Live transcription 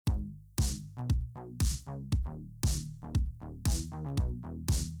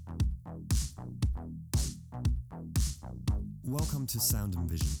Welcome to Sound and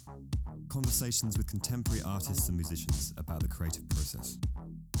Vision, conversations with contemporary artists and musicians about the creative process.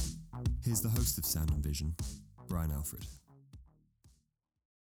 Here's the host of Sound and Vision, Brian Alfred.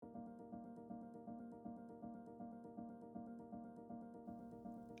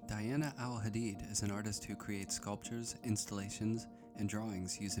 Diana Al-Hadid is an artist who creates sculptures, installations, and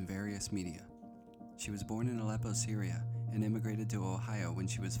drawings using various media. She was born in Aleppo, Syria, and immigrated to Ohio when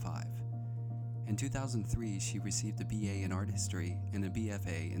she was 5. In 2003, she received a BA in Art History and a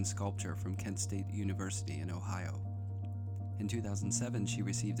BFA in Sculpture from Kent State University in Ohio. In 2007, she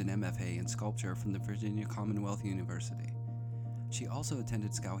received an MFA in Sculpture from the Virginia Commonwealth University. She also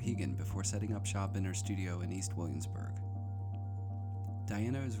attended Skowhegan before setting up shop in her studio in East Williamsburg.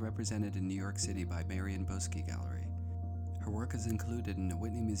 Diana is represented in New York City by Marianne Boesky Gallery. Her work is included in the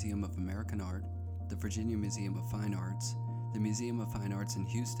Whitney Museum of American Art, the Virginia Museum of Fine Arts, the Museum of Fine Arts in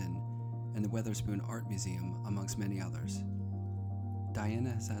Houston, and the Weatherspoon Art Museum, amongst many others. Diana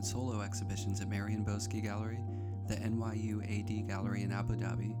has had solo exhibitions at Marianne Boesky Gallery, the NYUAD Gallery in Abu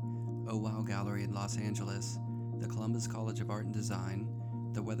Dhabi, OHWOW Gallery in Los Angeles, the Columbus College of Art and Design,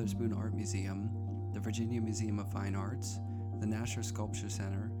 the Weatherspoon Art Museum, the Virginia Museum of Fine Arts, the Nasher Sculpture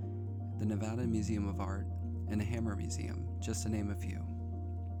Center, the Nevada Museum of Art, and the Hammer Museum, just to name a few.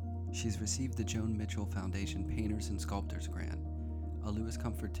 She's received the Joan Mitchell Foundation Painters and Sculptors Grant, a Louis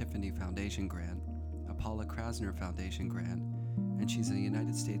Comfort Tiffany Foundation Grant, a Pollock-Krasner Foundation Grant, and she's a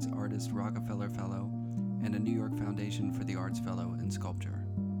United States Artist Rockefeller Fellow and a New York Foundation for the Arts Fellow in Sculpture.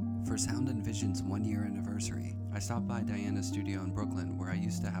 For Sound and Vision's 1-year anniversary, I stopped by Diana's studio in Brooklyn, where I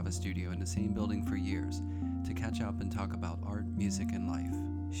used to have a studio in the same building for years, to catch up and talk about art, music, and life.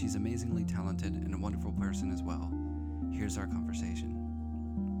 She's amazingly talented and a wonderful person as well. Here's our conversation.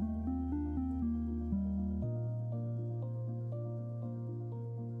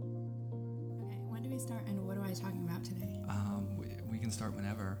 Start, and what am I talking about today? We can start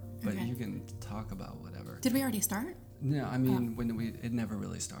whenever, but okay. You can talk about whatever. Did we already start? No, I mean, it never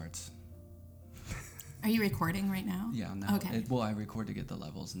really starts. Are you recording right now? Yeah, no. Okay. I record to get the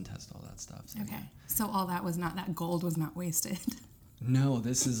levels and test all that stuff. So okay. Yeah. So all that gold was not wasted. No,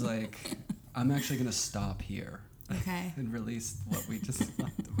 this is like, I'm actually going to stop here. Okay. And release what we just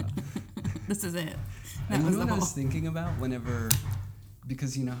talked about. This is it. And you know what I was thinking about whenever...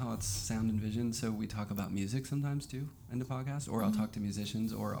 Because you know how it's Sound and Vision, so we talk about music sometimes too in the podcast, or I'll talk to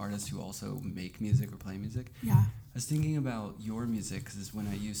musicians or artists who also make music or play music. Yeah. I was thinking about your music because when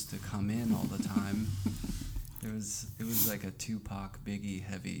I used to come in all the time, it was like a Tupac, Biggie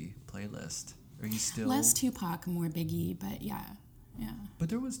heavy playlist. Are you still less Tupac, more Biggie? But yeah. But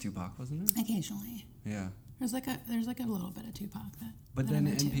there was Tupac, wasn't there? Occasionally. Yeah. There's like a little bit of Tupac that. But then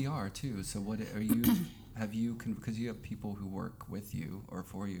NPR too. So what are you? Have you, because you have people who work with you or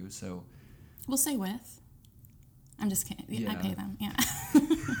for you, so... We'll say with. I'm just kidding. Yeah. I pay them, yeah.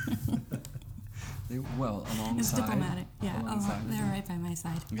 Alongside... It's diplomatic, yeah. They're right by my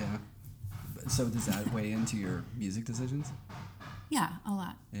side. Yeah. So does that weigh into your music decisions? Yeah, a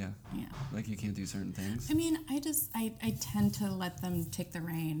lot. Yeah? Yeah. Like you can't do certain things? I mean, I tend to let them take the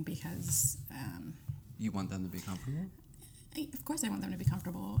rein because... you want them to be comfortable? Of course I want them to be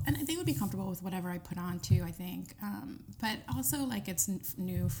comfortable, and they would be comfortable with whatever I put on too, I think, but also like it's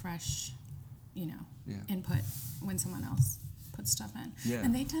new, fresh, input when someone else puts stuff in. Yeah.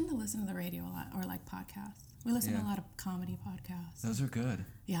 And they tend to listen to the radio a lot, or like podcasts. We listen to a lot of comedy podcasts. Those are good.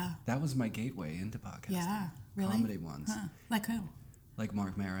 Yeah. That was my gateway into podcasting. Yeah, really? Comedy ones. Huh. Like who? Like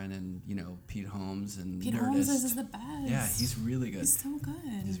Mark Maron and, Pete Holmes and Pete Nerdist. Holmes is the best. Yeah, he's really good. He's so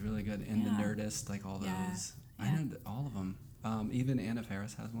good. He's really good. And the Nerdist, like all those. Yeah. I know all of them. Even Anna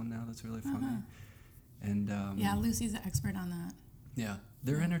Faris has one now that's really funny. And Lucy's the expert on that. Yeah,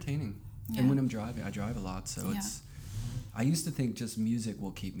 they're entertaining. Yeah. And when I'm driving, I drive a lot, so it's... I used to think just music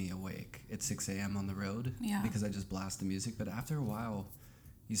will keep me awake at 6 a.m. on the road because I just blast the music. But after a while,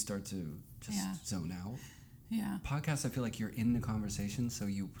 you start to just zone out. Yeah. Podcasts, I feel like you're in the conversation, so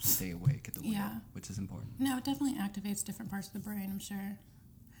you stay awake at the wheel, which is important. No, it definitely activates different parts of the brain, I'm sure.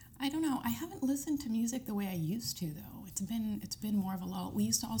 I don't know. I haven't listened to music the way I used to, though. It's been more of a lull. We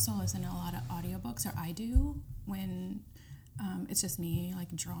used to also listen to a lot of audiobooks, or I do, when it's just me,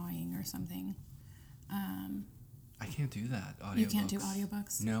 like, drawing or something. I can't do that, audiobooks. You can't do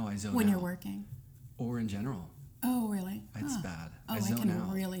audiobooks? No, I zone out. When you're working? Or in general. Oh, really? It's bad. Oh, I zone can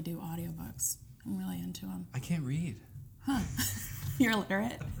out. really do audiobooks. I'm really into them. I can't read. Huh. You're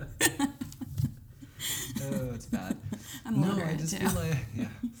illiterate? Oh, it's bad. I'm illiterate, I just feel like,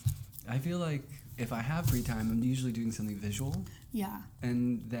 I feel like if I have free time, I'm usually doing something visual. Yeah.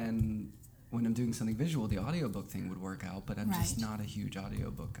 And then when I'm doing something visual, the audiobook thing would work out, but I'm just not a huge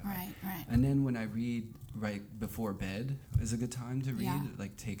audiobook guy. Right. And then when I read right before bed is a good time to read,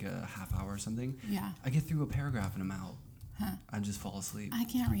 like take a half hour or something. Yeah. I get through a paragraph and I'm out. I just fall asleep. I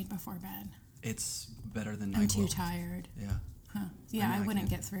can't read before bed. It's better than NyQuil. I'm too tired. Yeah. Yeah, I wouldn't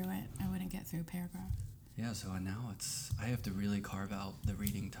get through it. I wouldn't get through a paragraph. Yeah, so now I have to really carve out the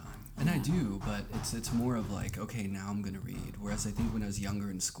reading time. And I do, but it's more of like, okay, now I'm going to read. Whereas I think when I was younger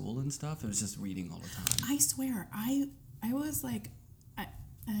in school and stuff, it was just reading all the time. I swear, I was like, I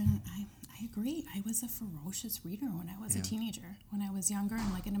agree. I was a ferocious reader when I was a teenager. When I was younger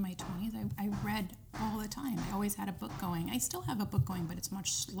and like into my 20s, I read all the time. I always had a book going. I still have a book going, but it's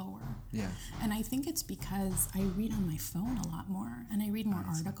much slower. Yeah. And I think it's because I read on my phone a lot more, and I read more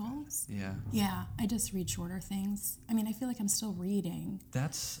articles. Yeah. Yeah, I just read shorter things. I mean, I feel like I'm still reading.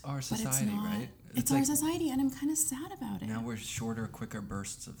 That's our society, right? It's our society, and I'm kind of sad about it. Now we're shorter, quicker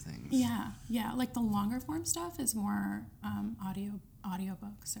bursts of things. Yeah. Like the longer form stuff is more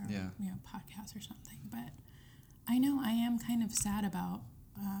audiobooks or podcasts or something. But I know I am kind of sad about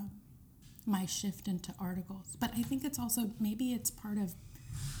my shift into articles. But I think it's also, maybe it's part of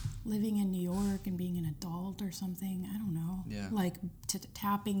living in New York and being an adult or something. I don't know. Yeah. Like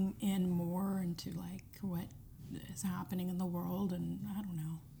tapping in more into like what is happening in the world, and I don't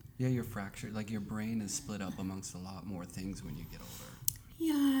know. Yeah, you're fractured. Like your brain is split up amongst a lot more things when you get older.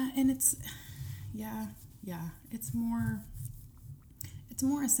 Yeah, and it's more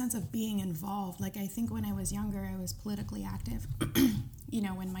a sense of being involved. Like I think when I was younger, I was politically active,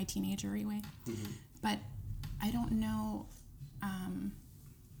 in my teenagery way. Mm-hmm. But I don't know, I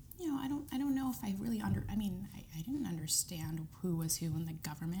don't know if I really I didn't understand who was who in the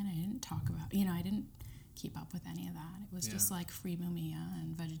government. I didn't talk about, I didn't keep up with any of that. It was just like free mumia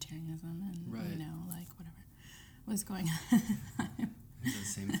and vegetarianism and, like whatever was going on. The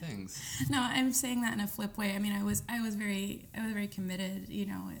same things. No, I'm saying that in a flip way. I mean, I was very committed.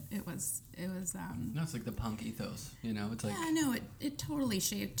 It was. No, it's like the punk ethos. It's like. Yeah, no, it totally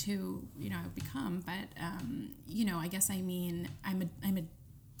shaped who I've become. But I guess I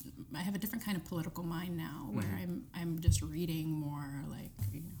have a different kind of political mind now, where I'm just reading more like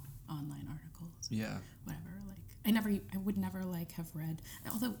online articles. Yeah. Whatever. Like I would never like have read.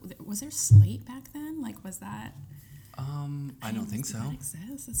 Although was there Slate back then? Like was that? I don't think so. Does that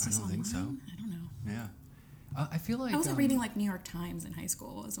exist? It's just online? Think so. I don't know. Yeah. I feel like... I wasn't reading, like, New York Times in high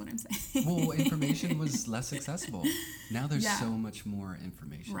school, is what I'm saying. Well, information was less accessible. Now there's so much more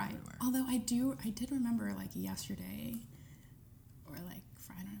information everywhere. Although I did remember, like, yesterday, or, like,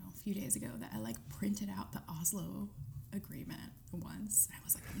 I don't know, a few days ago, that I, like, printed out the Oslo Agreement once. I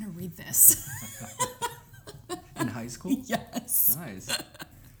was like, I'm going to read this. In high school? Yes. Nice.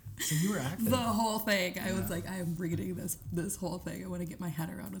 So you were active. The whole thing. I was like, I am reading this whole thing. I want to get my head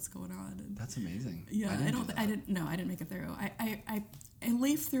around what's going on. And that's amazing. Yeah, I didn't make it through. I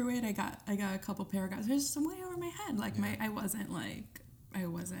leafed through it. I got a couple paragraphs. There's some way over my head. Like I wasn't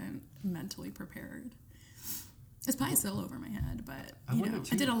mentally prepared. It's probably still over my head, but I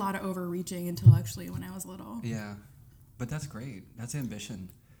did a lot of overreaching intellectually when I was little. Yeah, but that's great. That's ambition.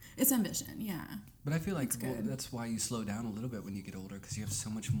 It's ambition, yeah. But I feel like that's why you slow down a little bit when you get older, because you have so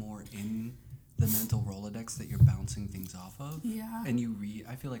much more in the mental Rolodex that you're bouncing things off of. Yeah. And you read.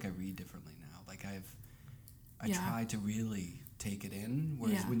 I feel like I read differently now. Like I try to really take it in,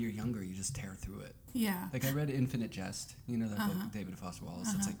 whereas when you're younger, you just tear through it. Yeah. Like I read Infinite Jest, that book, David Foster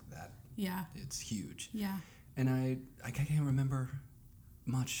Wallace. It's like that. Yeah. It's huge. Yeah. And I can't remember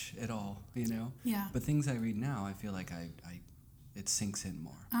much at all, Yeah. But things I read now, I feel like it sinks in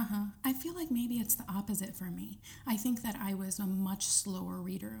more. I feel like maybe it's the opposite for me. I think that I was a much slower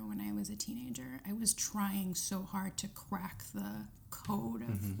reader when I was a teenager. I was trying so hard to crack the code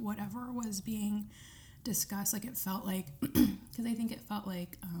of whatever was being discussed. Like it felt like, because I think it felt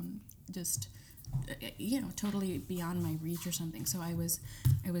like just, totally beyond my reach or something. So I was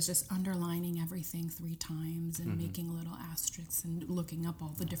just underlining everything 3 times and making little asterisks and looking up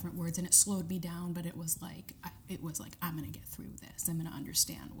all the different words, and it slowed me down. But it was like I'm gonna get through this. I'm gonna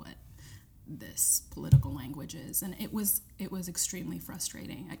understand what this political language is, and it was extremely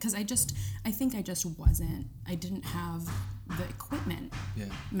frustrating because I didn't have the equipment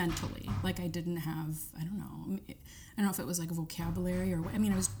mentally. Like I didn't have, I don't know if it was like a vocabulary or I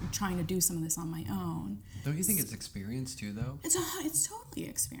was trying to do some of this on my own. Don't you think it's experience too, though? It's totally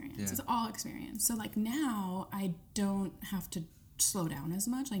experience. Yeah. It's all experience. So like now I don't have to slow down as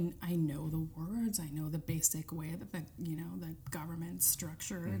much. I know the words. I know the basic way that the government's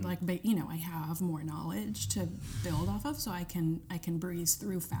structured. Like I have more knowledge to build off of, so I can breeze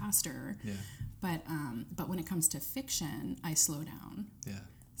through faster. Yeah. But when it comes to fiction, I slow down. Yeah.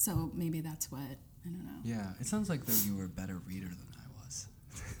 So maybe that's what, I don't know. Yeah, it sounds like though you were a better reader than I was.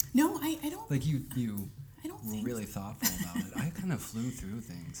 No, I don't. Like you I don't were think really thoughtful about it. I kind of flew through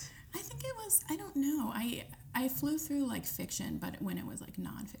things. I think it was, I don't know. I flew through like fiction, but when it was like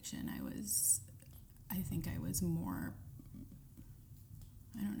nonfiction, I think I was more,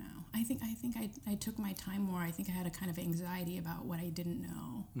 I don't know. I think I took my time more. I think I had a kind of anxiety about what I didn't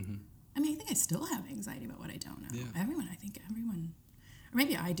know. Mm-hmm. I mean, I think I still have anxiety about what I don't know. Yeah. Everyone, or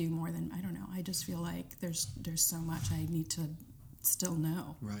maybe I do more than, I don't know. I just feel like there's so much I need to still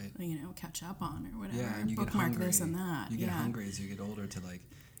know. Right. Catch up on or whatever. Yeah, and you bookmark get hungry. this and that. You get hungry as you get older to like,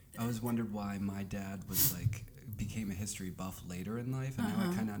 I always wondered why my dad was like, became a history buff later in life, and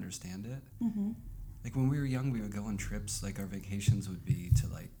now I kind of understand it. Mm-hmm. Like when we were young, we would go on trips, like our vacations would be to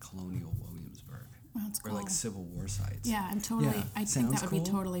like Colonial Williamsburg. Well, that's cool. Or like Civil War sites. Yeah, I think that would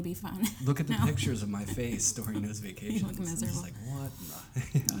cool. be fun. Look at the pictures of my face during those vacations. You look miserable. I'm just like, what?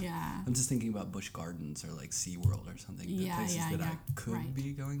 Yeah. I'm just thinking about Busch Gardens or like SeaWorld or something. The places that I could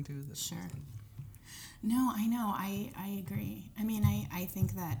be going to. That sure. wasn't. No, I know. I agree. I mean, I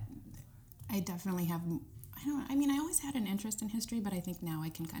think that I definitely have... I always had an interest in history, but I think now I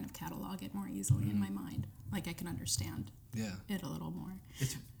can kind of catalog it more easily in my mind. Like, I can understand it a little more.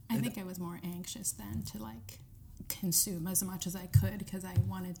 I think I was more anxious then to, like, consume as much as I could because I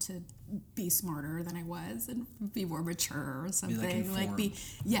wanted to be smarter than I was and be more mature or something.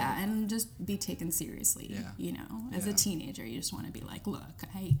 And just be taken seriously, As a teenager, you just want to be like, look,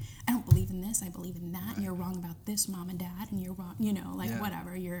 I don't believe in this, I believe in that, and you're wrong about this, mom and dad, and you're wrong,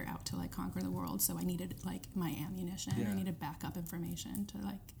 whatever. You're out to, like, conquer the world, so I needed, like, my ammunition. I needed backup information to,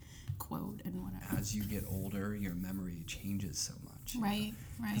 like, quote and whatever. As you get older, your memory changes so much. Right.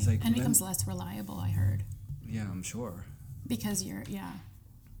 Like, and it becomes less reliable, I heard. Yeah, I'm sure. Because I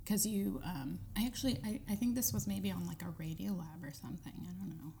think this was maybe on like a Radio Lab or something. I don't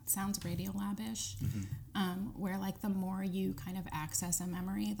know. It sounds Radio Lab-ish, where like the more you kind of access a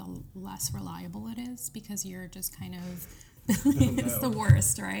memory, the less reliable it is because you're just kind of, it's the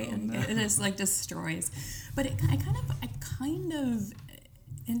worst, right? And it just like destroys. But I feel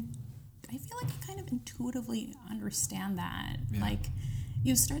like I kind of intuitively understand that. Yeah. Like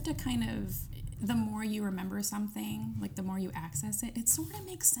you start to kind of, the more you remember something, like the more you access it, it sort of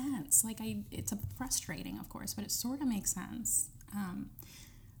makes sense. Like it's frustrating, of course, but it sort of makes sense.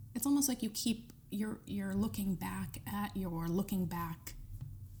 It's almost like you're looking back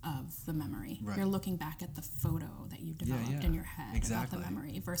of the memory. Right. You're looking back at the photo that you developed in your head about the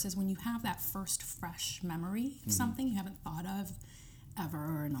memory versus when you have that first fresh memory of something you haven't thought of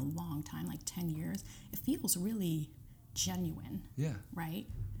ever in a long time, like 10 years, it feels really genuine. Yeah. Right?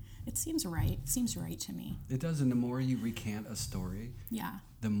 It seems right. It seems right to me. It does, and the more you recant a story,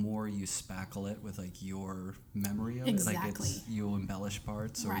 the more you spackle it with like your memory of it. Like you'll embellish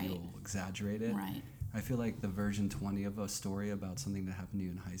parts or you'll exaggerate it. Right. I feel like the version 20 of a story about something that happened to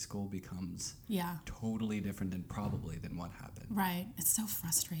you in high school becomes totally different than what happened. Right. It's so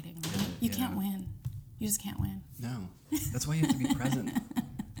frustrating. Right? You can't win. You just can't win. No. That's why you have to be present.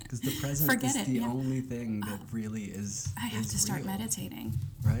 Because the present is the only thing that really is I have to start meditating.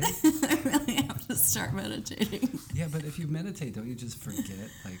 Right? I really have to start meditating. Yeah, but if you meditate, don't you just forget?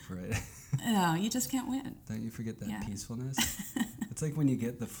 Right? No, you just can't win. Don't you forget that peacefulness? It's like when you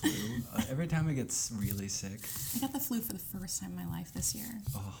get the flu. Every time I get really sick. I got the flu for the first time in my life this year.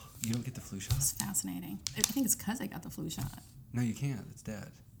 Oh, you don't get the flu shot? It's fascinating. I think it's because I got the flu shot. No, you can't. It's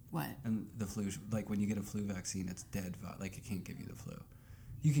dead. What? And the flu, like when you get a flu vaccine, it's dead. Like it can't give you the flu.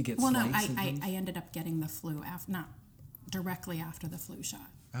 You could get I ended up getting the flu not directly after the flu shot.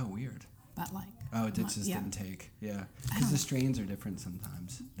 Oh, weird. But like... Oh, it just didn't take. Yeah. Because the strains are different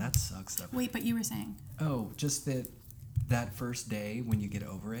sometimes. That sucks, though. Wait, but you were saying? Oh, just that first day when you get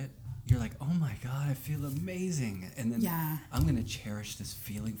over it, you're like, oh my God, I feel amazing. And then I'm going to cherish this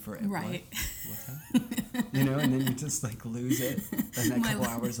feeling forever. Right. What's that? And then you just like lose it. And then a couple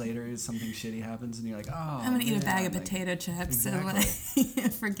hours later, something shitty happens and you're like, oh, I'm going to eat a bag of potato chips and like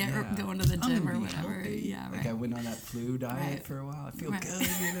forget going to the gym or whatever. Healthy. Yeah, right. Like I went on that flu diet for a while. I feel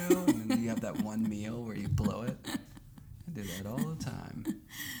good, And then you have that one meal where you blow it. I do that all the time.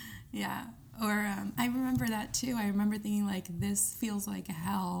 Yeah. Or I remember that too. I remember thinking like, this feels like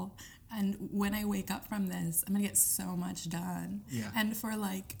hell. And when I wake up from this, I'm going to get so much done. Yeah. And for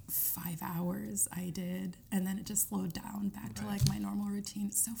like 5 hours I did. And then it just slowed down back to like my normal routine.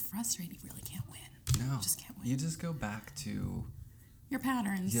 It's so frustrating. You really can't win. No. You just can't win. You just go back to... your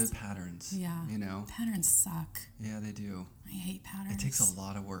patterns. Your patterns. Yeah. Patterns suck. Yeah, they do. I hate patterns. It takes a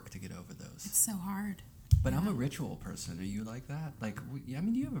lot of work to get over those. It's so hard. But I'm a ritual person. Are you like that? Like, you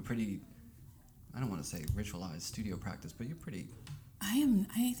have a pretty... I don't want to say ritualized studio practice, but you're pretty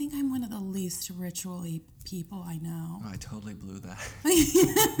I think I'm one of the least ritual-y people I know. Oh, I totally blew that.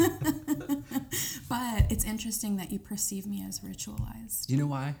 But it's interesting that you perceive me as ritualized. You know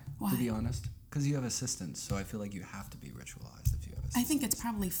why? Why? To be honest? Because you have assistants, so I feel like you have to be ritualized if you have assistants. I think it's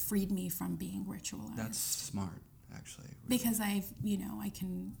probably freed me from being ritualized. That's smart, actually. Because I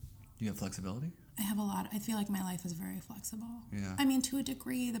can... You have flexibility? I have a lot. I feel like my life is very flexible. Yeah. I mean, to a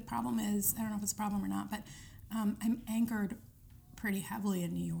degree, the problem is, I don't know if it's a problem or not, but I'm anchored pretty heavily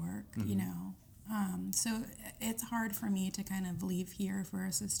in New York, you know. So it's hard for me to kind of leave here for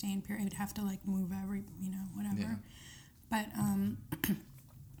a sustained period. I'd have to like move whatever. Yeah. But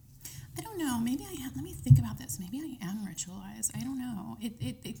I don't know. Maybe let me think about this. Maybe I am ritualized. I don't know. I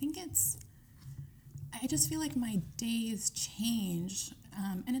think I just feel like my days change.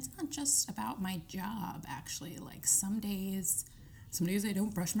 And it's not just about my job, actually. Like some days I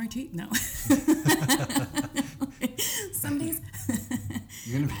don't brush my teeth. No. Some days.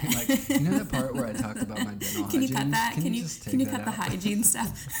 You're going to be like, you know that part where I talk about my dental hygiene? Can you cut that? Can you cut the hygiene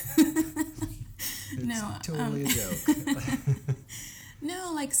stuff? It's No. totally a joke.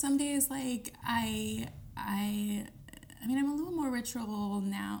 No, like some days, like I mean, I'm a little more ritual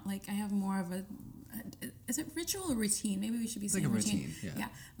now. Like I have more of a, is it ritual or routine? Maybe we should be saying like a routine. yeah.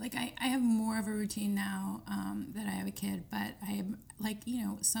 Like I have more of a routine now that I have a kid, but I'm like,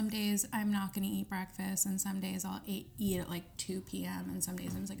 some days I'm not going to eat breakfast, and some days I'll eat at like 2 p.m. and some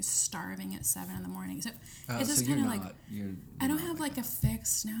days I'm just like starving at 7 in the morning. So it's just kind of like, I don't have like a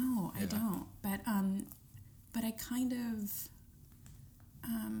fixed, no, I don't. But I kind of,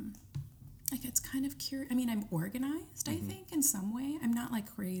 like it's kind of curious. I mean, I'm organized, I think, in some way. I'm not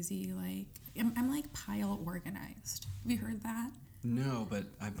like crazy, like, I'm like pile organized. Have you heard that? No, but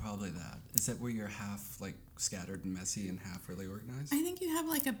I'm probably that. Is that where you're half like scattered and messy and half really organized? I think you have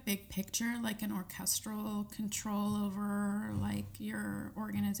like a big picture, like an orchestral control over like your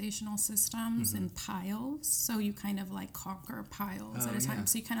organizational systems and piles. So you kind of like conquer piles at a time.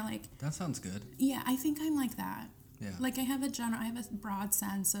 So you kind of like... That sounds good. Yeah, I think I'm like that. Yeah. Like I have a broad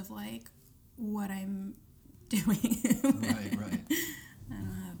sense of like what I'm doing. Right.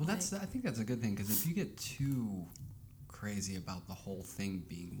 I think that's a good thing, because if you get too crazy about the whole thing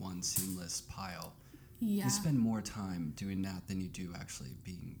being one seamless pile, you spend more time doing that than you do actually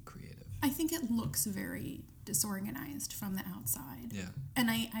being creative. I think it looks very disorganized from the outside. Yeah.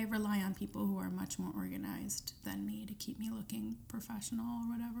 And I rely on people who are much more organized than me to keep me looking professional or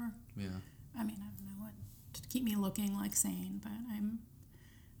whatever. Yeah. I mean, I don't know what to keep me looking like sane, but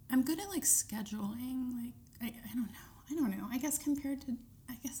I'm good at like scheduling. Like I don't know. I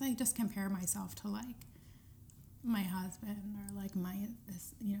guess I just compare myself to like my husband, or like my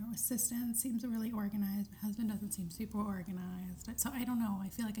assistant seems really organized. My husband doesn't seem super organized. So I don't know. I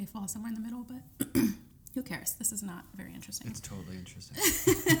feel like I fall somewhere in the middle, but who cares? This is not very interesting. It's totally interesting.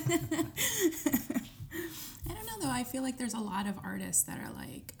 I don't know though. I feel like there's a lot of artists that are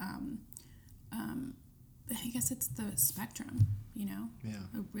like, I guess it's the spectrum, Yeah.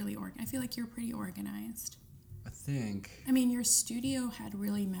 Really I feel like you're pretty organized. I think. I mean, your studio had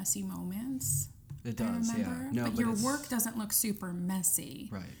really messy moments. It does, I remember. yeah. No, but your work doesn't look super messy.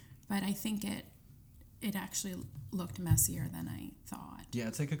 Right. But I think it actually looked messier than I thought. Yeah,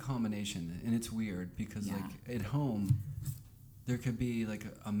 it's like a combination, and it's weird because like at home, there could be like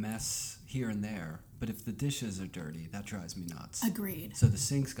a mess here and there, but if the dishes are dirty, that drives me nuts. Agreed. So the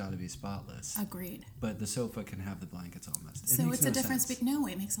sink's got to be spotless. Agreed. But the sofa can have the blankets all messed. So it's a difference. No,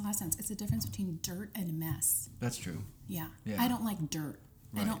 it makes a lot of sense. It's a difference between dirt and mess. That's true. Yeah. I don't like dirt.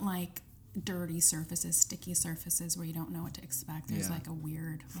 Right. I don't like dirty surfaces, sticky surfaces where you don't know what to expect. There's like a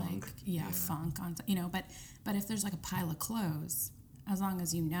weird funk. Funk on, but if there's like a pile of clothes, as long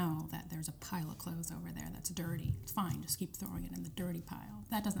as you know that there's a pile of clothes over there that's dirty, it's fine. Just keep throwing it in the dirty pile.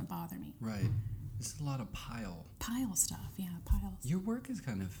 That doesn't bother me. Right. It's a lot of pile stuff. Yeah, piles. Your work is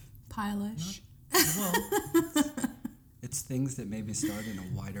kind of pile-ish. It's things that maybe start in a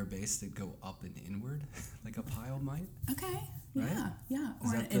wider base that go up and inward, like a pile might. Okay. Right? Yeah.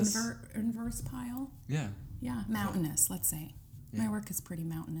 Or an inverse pile. Yeah. Yeah. Mountainous, let's say. Yeah. My work is pretty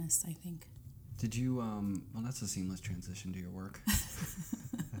mountainous, I think. Did you, well, that's a seamless transition to your work.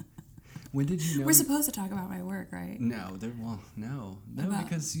 When did you know? We're supposed to talk about my work, right? No,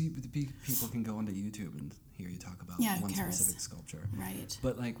 because people can go onto YouTube and hear you talk about one specific sculpture. Right.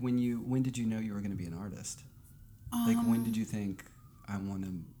 But like, when did you know you were going to be an artist? Like, when did you think I want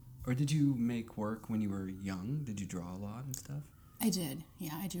to, or did you make work when you were young? Did you draw a lot and stuff? I did.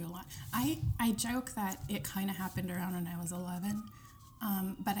 Yeah, I drew a lot. I joke that it kind of happened around when I was 11,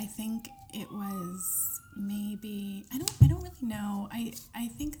 but I think it was maybe, I don't really know. I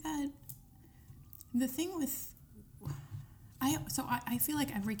think that the thing with, I feel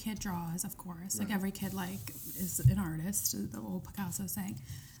like every kid draws, of course. Like every kid is an artist, the old Picasso saying.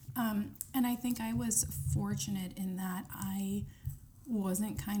 And I think I was fortunate in that I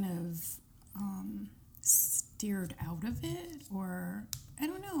wasn't kind of steered out of it, or I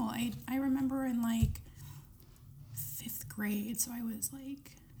don't know. I remember in like 5th grade, so I was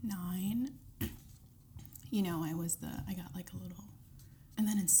like 9. You know, I got like a little. And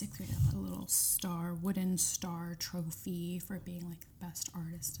then in 6th grade, I got a little wooden star trophy for being like the best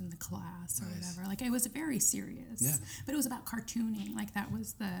artist in the class or whatever. Like, I was very serious. Yeah. But it was about cartooning. Like, that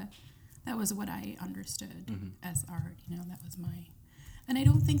was what I understood as art. You know, that was and I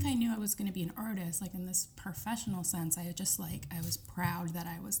don't think I knew I was going to be an artist, like in this professional sense. I was proud that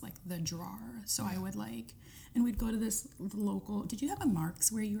I was like the drawer. So I would and we'd go to this local. Did you have a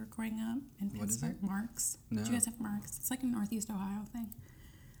Marks where you were growing up in Pittsburgh? What is it? Marks? No. Did you guys have Marks? It's like a Northeast Ohio thing.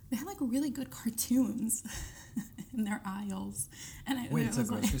 They had like really good cartoons in their aisles. And it's a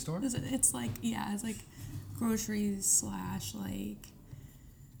grocery store? It's like, it's like groceries / like.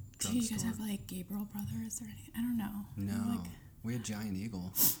 Do you guys have like Gabriel Brothers or anything? I don't know. No. We had Giant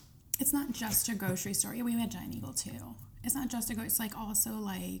Eagle. It's not just a grocery store. Yeah, we had Giant Eagle too. It's not just it's like also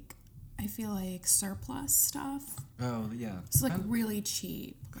like, I feel like surplus stuff. Oh, yeah. It's like really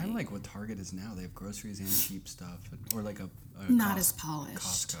cheap. Kind of like what Target is now. They have groceries and cheap stuff. Or like a not as polished.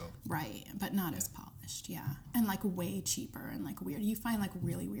 Costco. Right, but not as polished, yeah. And like way cheaper and like weird. You find like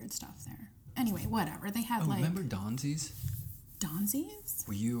really weird stuff there. Anyway, whatever. They have remember Donzi's? Donzi's?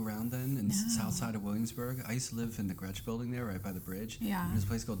 Were you around then in south side of Williamsburg? I used to live in the Gretsch building there, right by the bridge. Yeah. And there's a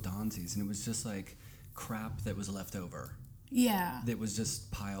place called Donzi's, and it was just like crap that was left over. Yeah. That was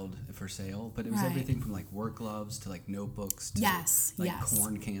just piled for sale, but it was everything from like work gloves to like notebooks to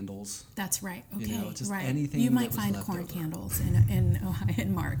corn candles. That's right. Okay. You know, just anything. You might that find was corn left over. candles in Ohio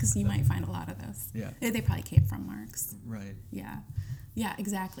and Marks. You might find a lot of this. Yeah. They probably came from Marks. Right. Yeah. Yeah,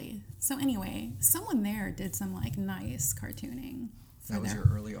 exactly. So anyway, someone there did some like nice cartooning. That was your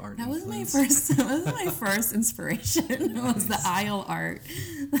early art That influence? That was my first inspiration. Nice. Was the aisle art.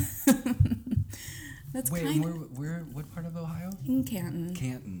 What part of Ohio? In Canton.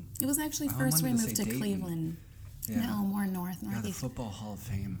 Canton. It was actually first we moved to Dayton. Cleveland. Yeah. No, more northeast. The Football Hall of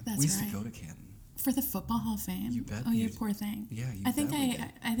Fame. That's we used to go to Canton. For the Football Hall of Fame? You bet. Oh, you poor thing. Yeah, I think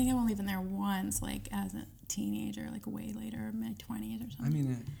I've only been there once, like as a teenager, like way later, mid-20s or something. I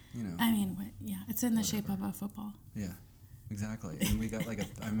mean, you know. I mean, it's in the shape of a football. Yeah. Exactly. And we got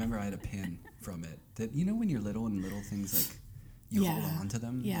I remember I had a pin from it. That, you know, when you're little and little things like you hold on to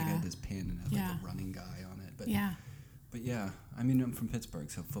them? Yeah. Like I had this pin and had like a running guy on it. But yeah. But yeah, I mean, I'm from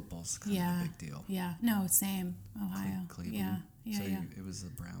Pittsburgh, so football's kind of a big deal. Yeah. No, same. Ohio. Cleveland. Yeah. So it was the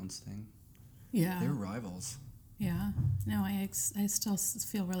Browns thing. Yeah. They were rivals. Yeah. No, I still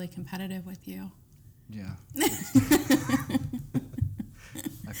feel really competitive with you. Yeah.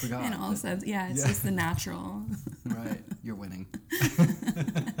 I forgot. In all sense, it's just the natural. Right, you're winning.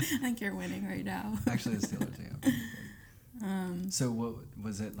 I think you're winning right now. Actually, the Steelers, yeah. So what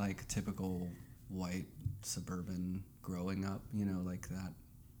was it like? Typical white suburban growing up, you know, like that?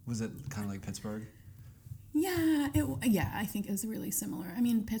 Was it kind of like Pittsburgh? Yeah, I think it was really similar. I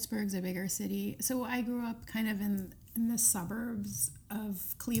mean, Pittsburgh's a bigger city, so I grew up kind of in the suburbs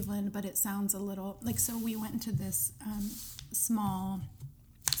of Cleveland, but it sounds a little like, so we went into this small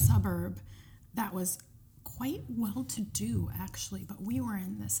suburb that was quite well-to-do, actually, but we were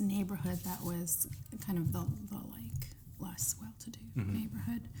in this neighborhood that was kind of the like less well-to-do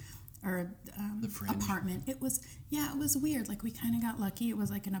neighborhood, or apartment. It was weird. Like, we kind of got lucky. It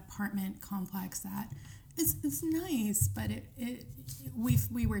was like an apartment complex that it's nice, but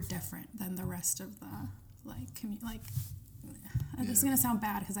we were different than the rest of the This is going to sound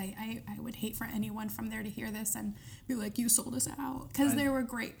bad because I would hate for anyone from there to hear this and be like, you sold us out. Because there were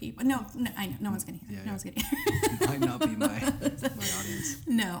great people. No, I know. No one's going to hear. No one's going to hear. Might not be my audience.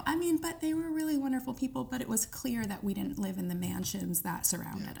 No, I mean, but they were really wonderful people. But it was clear that we didn't live in the mansions that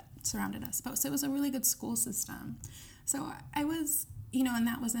surrounded us. But so it was a really good school system. So I was, and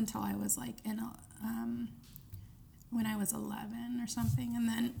that was until I was like when I was 11 or something. And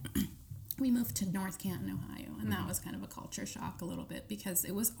then we moved to North Canton, Ohio, and that was kind of a culture shock a little bit because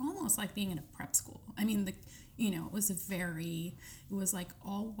it was almost like being in a prep school. I mean, it was like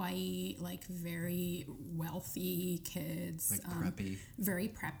all white, like very wealthy kids. Like preppy. Very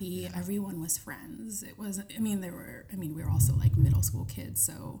preppy. Yeah. Everyone was friends. It was, we were also like middle school kids,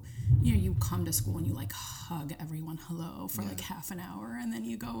 so, you come to school and you like hug everyone hello for like half an hour, and then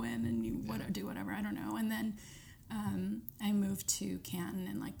you go in and you do whatever, I don't know. And then I moved to Canton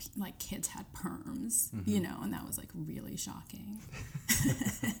and like kids had perms, and that was like really shocking.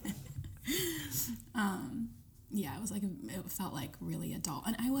 Yeah, it was like, it felt like really adult.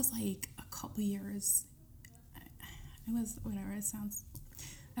 And I was like a couple years, I was, whatever it sounds,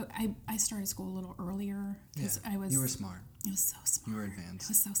 I started school a little earlier. Because you were smart. I was so smart. You were advanced.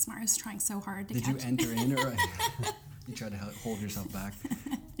 I was so smart. I was trying so hard to Did you enter in, or you tried to hold yourself back?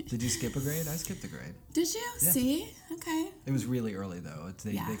 Did you skip a grade? I skipped a grade. Did you? Yeah. See? Okay. It was really early, though.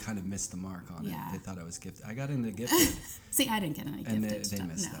 They kind of missed the mark on it. They thought I was gifted. I got into gifted. See, I didn't get any gifted. And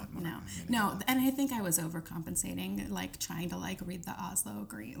they missed that mark. No. And I think I was overcompensating, like trying to like read the Oslo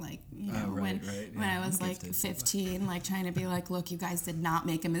Agreement, like, you know, when I was like 15, like trying to be like, look, you guys did not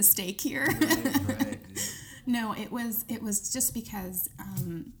make a mistake here. Right. Yeah. No, it was just because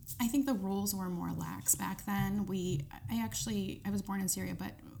I think the rules were more lax back then. I was born in Syria,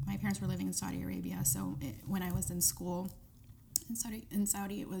 but my parents were living in Saudi Arabia. So when I was in school in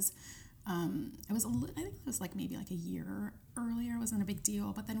Saudi, it was I think it was like maybe like a year earlier. It wasn't a big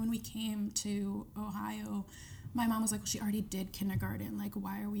deal. But then when we came to Ohio, my mom was like, well, she already did kindergarten. Like,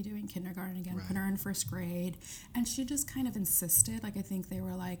 why are we doing kindergarten again? Right. Put her in first grade. And she just kind of insisted. Like, I think they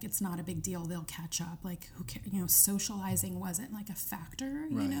were like, it's not a big deal. They'll catch up. Like, who cares? You know, socializing wasn't like a factor,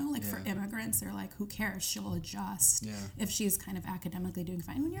 you know? Like, for immigrants, they're like, who cares? She'll adjust if she's kind of academically doing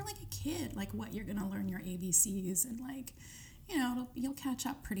fine. When you're like a kid, like, what? You're going to learn your ABCs and like, you know, you'll catch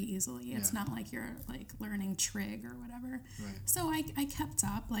up pretty easily. It's not like you're like learning trig or whatever. Right. So I kept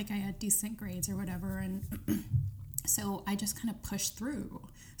up. Like, I had decent grades or whatever, and so I just kind of pushed through.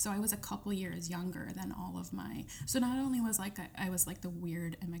 So I was a couple years younger than all of my. So not only was like I was like the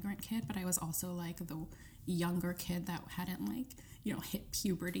weird immigrant kid, but I was also like the younger kid that hadn't like, you know, hit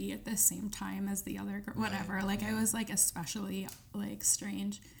puberty at the same time as the other whatever. Right. Like I was like especially like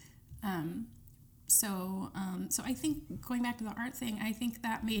strange. So I think going back to the art thing, I think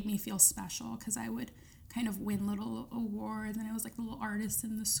that made me feel special because I would kind of win little awards, and I was like the little artist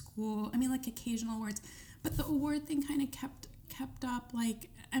in the school. I mean, like occasional awards, but the award thing kind of kept up. Like,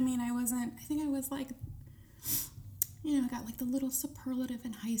 I mean, I think I was like, you know, I got like the little superlative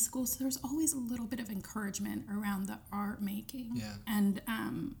in high school, so there's always a little bit of encouragement around the art making. Yeah. And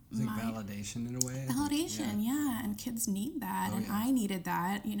it's like validation in a way. Validation, and kids need that, and I needed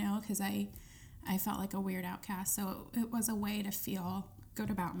that, you know, because I felt like a weird outcast, so it was a way to feel good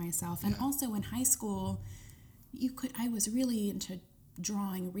about myself. And also in high school, I was really into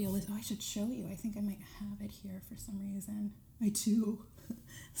drawing realism. Oh, I should show you. I think I might have it here for some reason. I do.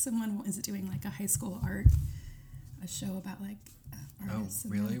 Someone was doing like a high school a show about like artists. Oh,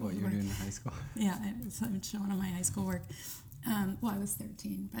 really? What you were doing in high school? Yeah, so I'm showing them my high school work. Well, I was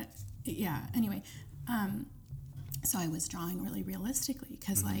 13, but yeah, anyway. So I was drawing really realistically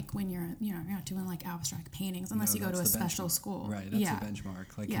because, like, when you're not doing like abstract paintings unless you go to a special school. Right, that's the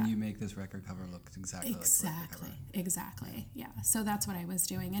benchmark. Like, can you make this record cover look exactly like the record cover? Exactly. Yeah. So that's what I was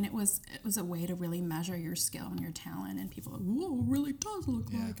doing, and it was a way to really measure your skill and your talent. And people are like, whoa, it really does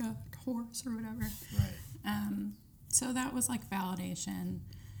look like a horse or whatever. Right. So that was like validation,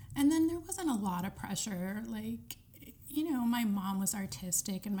 and then there wasn't a lot of pressure. Like, you know, my mom was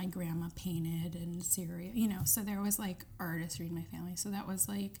artistic and my grandma painted in Syria, you know, so there was like artistry in my family. So that was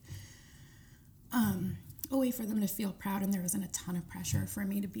like a way for them to feel proud, and there wasn't a ton of pressure for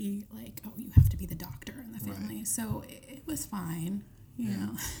me to be like, oh, you have to be the doctor in the family. Right. So it was fine, you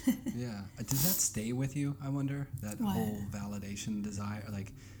know. Yeah. Does that stay with you, I wonder? That whole validation desire?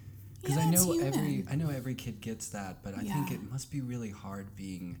 Like, because I know every kid gets that, but I think it must be really hard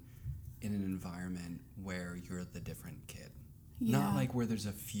being in an environment where you're the different kid. Not like where there's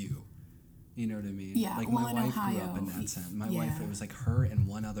a few. You know what I mean? Yeah. Like, my wife grew up in that sense. My wife, it was like her and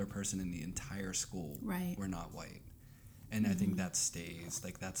one other person in the entire school were not white. And I think that stays.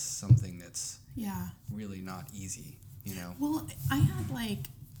 Like, that's something that's really not easy, you know? Well, I had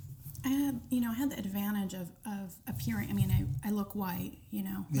the advantage of appearing. I mean, I look white, you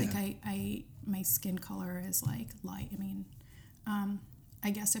know? Like, my skin color is, like, light. I mean, I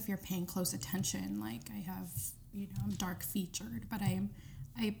guess if you're paying close attention, like, I have, you know, I'm dark featured, but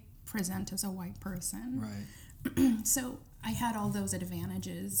I present as a white person. Right. So I had all those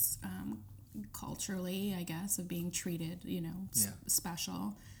advantages culturally, I guess, of being treated, you know,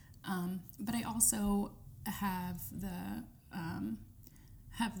 special. But I also have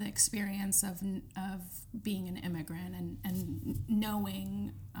the experience of being an immigrant and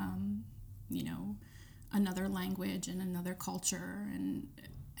knowing, you know, another language and another culture and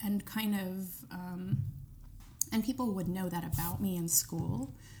kind of and people would know that about me in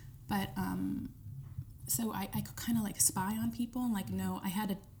school, but so I could kind of like spy on people and like know I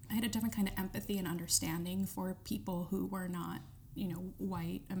had a different kind of empathy and understanding for people who were not, you know,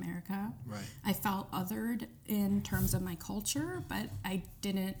 white America. Right. I felt othered in terms of my culture, but I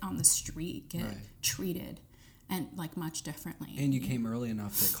didn't on the street get treated and like much differently. And you came early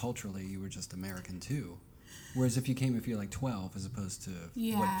enough that culturally you were just American too. Whereas if you're like 12 as opposed to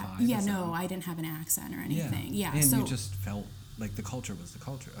 5? Yeah, no, I didn't have an accent or anything. Yeah, and so you just felt like the culture was the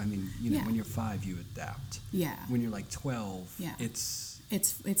culture. I mean, when you're 5, you adapt. Yeah. When you're like 12, it's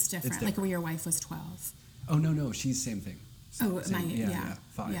different. Like when your wife was 12. Oh no, she's same thing. Same,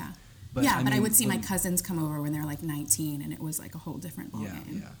 5. Yeah. But I would see my cousins come over when they're like 19, and it was like a whole different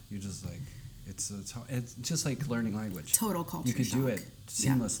ballgame. Yeah. You're just like, it's just like learning language. Total culture You could shock. do it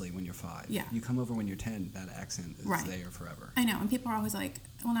seamlessly when you're 5. Yeah. You come over when you're 10, that accent is there forever. I know, and people are always like,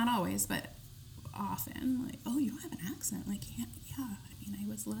 well, not always, but often, like, oh, you don't have an accent. Like, yeah, I mean, I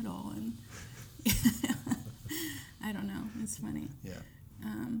was little, and I don't know. It's funny. Yeah.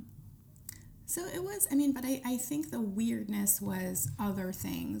 So it was, but I think the weirdness was other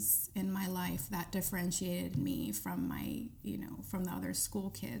things in my life that differentiated me from my, from the other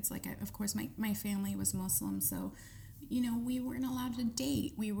school kids. Like, of course, my family was Muslim, so, we weren't allowed to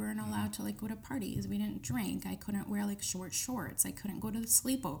date. We weren't allowed to, like, go to parties. We didn't drink. I couldn't wear, like, short shorts. I couldn't go to the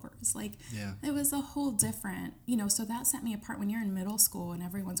sleepovers. Like, it was a whole different, so that set me apart when you're in middle school and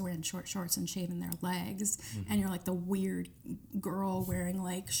everyone's wearing short shorts and shaving their legs, and you're, like, the weird girl wearing,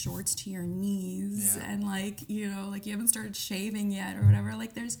 like, shorts to your knees, and, like, like you haven't started shaving yet or whatever.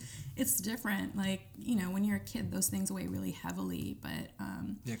 Like, it's different. Like, when you're a kid, those things weigh really heavily, but...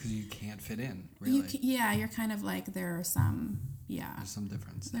 because you can't fit in, really. You're kind of like, there's some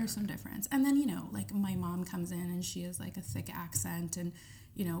difference. There's some difference. And then, like, my mom comes in and she has, like, a thick accent and,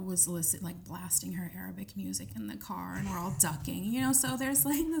 was blasting her Arabic music in the car, and we're all ducking, so there's,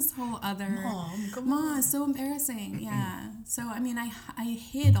 like, this whole other... Mom, come on. It's so embarrassing, yeah. So, I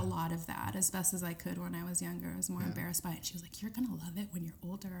hid a lot of that as best as I could when I was younger. I was more embarrassed by it. She was like, you're going to love it when you're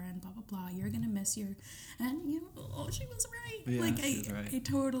older and blah, blah, blah. You're going to miss your... And, she was right. Yeah, like, she was right. I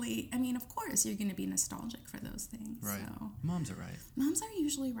totally... of course, you're going to be nostalgic for those things. Right. So. Moms are right. Moms are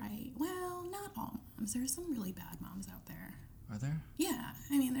usually right. Well, not all moms. There's some really bad moms out there. Are there? Yeah.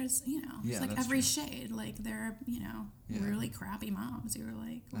 There's, there's like every shade. Like, there are, really crappy moms who are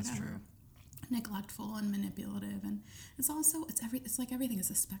like, whatever. That's true. Neglectful and manipulative. And it's also, it's like everything is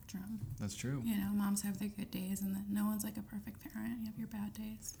a spectrum. That's true. Moms have their good days, and then no one's like a perfect parent. You have your bad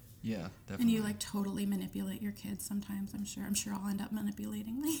days. Yeah, definitely. And you, like, totally manipulate your kids sometimes, I'm sure. I'm sure I'll end up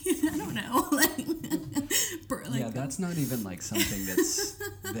manipulating. I don't know. That's not even, like, something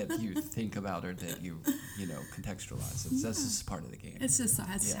that you think about or that you contextualize. That's just part of the game. It's just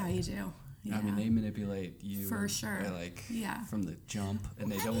that's how you do. Yeah. They manipulate you. For sure. From the jump,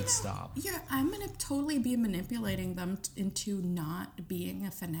 and they don't stop. Yeah, I'm going to totally be manipulating them into not being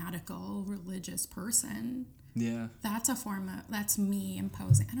a fanatical religious person. Yeah. That's me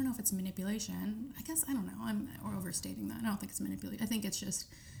imposing. I don't know if it's manipulation. I guess, I don't know. I'm overstating that. I don't think it's manipulation. I think it's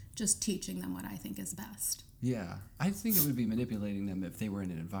just teaching them what I think is best. Yeah. I think it would be manipulating them if they were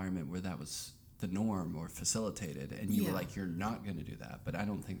in an environment where that was the norm or facilitated, and you were like, you're not going to do that. But I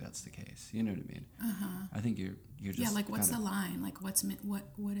don't think that's the case. You know what I mean? Uh-huh. I think you're just... Yeah, like, what's the line? Like, what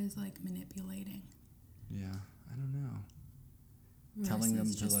is, like, manipulating? Yeah, I don't know. Telling them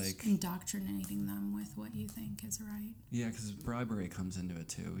to, like... indoctrinating them with what you think is right. Yeah, because bribery comes into it,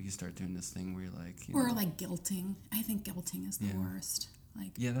 too. You start doing this thing where you're like... Or, like, guilting. I think guilting is the worst.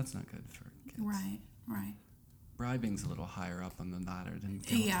 Like... Yeah, that's not good for kids. Right. Bribing's a little higher up on the ladder than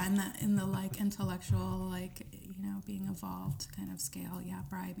guilt. Yeah, in the like, intellectual, like, being evolved kind of scale. Yeah,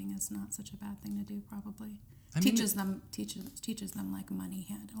 bribing is not such a bad thing to do, probably. Teaches them, like, money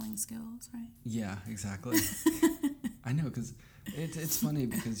handling skills, right? Yeah, exactly. I know, because it's funny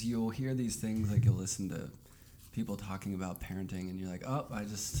because you'll hear these things, like, you'll listen to people talking about parenting, and you're like, oh, I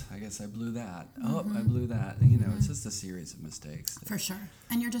guess I blew that. Mm-hmm. Oh, I blew that. And, it's just a series of mistakes. For sure.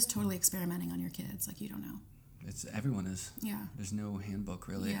 And you're just totally experimenting on your kids, like, you don't know. Everyone is. Yeah. There's no handbook,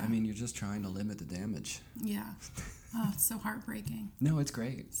 really. Yeah. You're just trying to limit the damage. Yeah. Oh, it's so heartbreaking. No, it's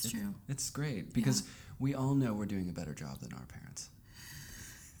great. It's true. It's great because we all know we're doing a better job than our parents.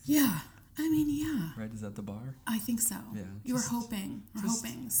 Yeah. Yeah. Right? Is that the bar? I think so. Yeah. We're hoping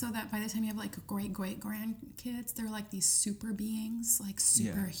so that by the time you have, like, great-great-grandkids, they're like these super beings, like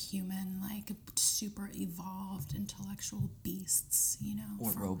superhuman, like super evolved intellectual beasts,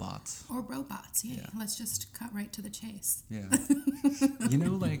 Or robots. Or robots, yeah. Let's just cut right to the chase. Yeah.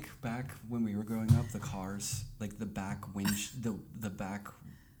 Like, back when we were growing up, the cars, like, the back the back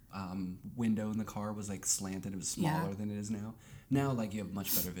window in the car was, like, slanted. It was smaller than it is now. Now, like, you have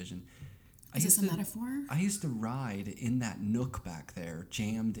much better vision. Is this a metaphor? I used to ride in that nook back there,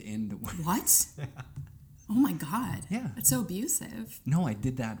 jammed into... What? Oh, my God. Yeah. That's so abusive. No, I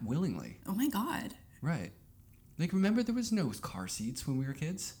did that willingly. Oh, my God. Right. Like, remember there was no car seats when we were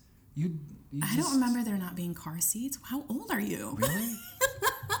kids? I don't remember there not being car seats. How old are you? Really?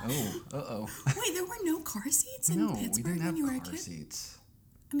 Oh, Wait, there were no car seats in Pittsburgh when you were a kid? No, we didn't have car seats.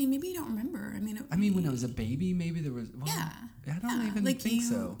 I mean, maybe you don't remember. I mean, when I was a baby, maybe there was. Well, yeah. I don't even think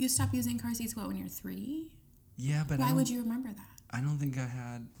so. You stopped using car seats, when you're 3? Yeah, but why would you remember that? I don't think I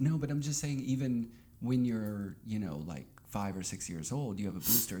had. No, but I'm just saying, even when you're, like 5 or 6 years old, you have a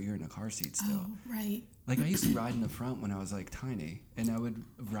booster, you're in a car seat still. Oh, right. Like, I used to ride in the front when I was, like, tiny, and I would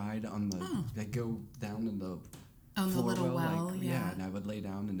ride on the, like, go down in the the little well, like, yeah. And I would lay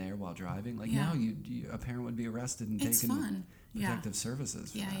down in there while driving. Like, now, a parent would be arrested and taken to protective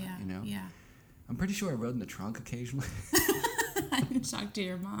services for that, you know? Yeah. I'm pretty sure I rode in the trunk occasionally. I'm shocked to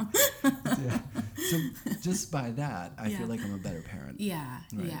your mom. Yeah. So just by that, I feel like I'm a better parent. Yeah,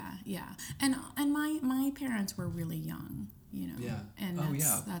 right? Yeah. And my parents were really young, Yeah. And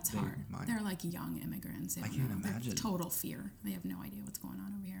that's hard. They're like young immigrants. I can't imagine. They're total fear. They have no idea what's going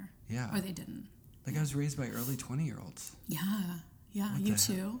on over here. Yeah. Or they didn't. Like, I was raised by early 20-years. Yeah. You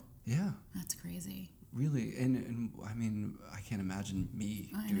too? Yeah. That's crazy. Really. And I mean, I can't imagine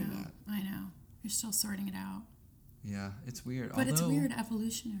me doing that. I know. You're still sorting it out. Yeah, it's weird. But it's weird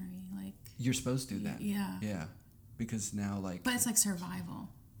evolutionary. Like, you're supposed to do that. Yeah. Yeah. Because now, like... But it's like survival.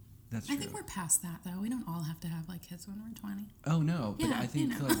 That's true. I think we're past that, though. We don't all have to have, like, kids when we're 20. Oh, no. But I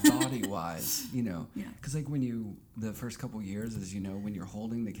think, like, body-wise, Yeah. Because, like, the first couple years is, when you're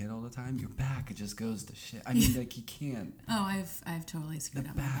holding the kid all the time, your back, it just goes to shit. I mean, like, you can't... Oh, I've totally screwed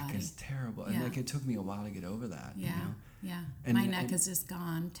up my body. The back is terrible. And, like, it took me a while to get over that, Yeah. Yeah. And, my neck is just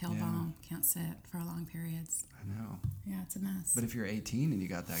gone, tailbone, can't sit for long periods. I know. Yeah, it's a mess. But if you're 18 and you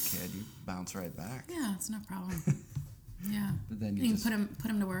got that kid, you bounce right back. Yeah, it's no problem. Yeah. But then you can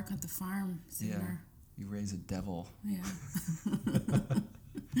put him to work at the farm sooner. Yeah. You raise a devil. Yeah.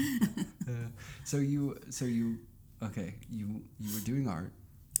 So you were doing art.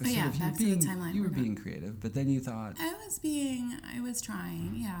 Oh, yeah, back to the timeline. You were being creative, but then you thought... I was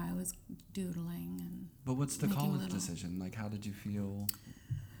trying. Yeah, I was doodling. But what's the college decision? Like, how did you feel?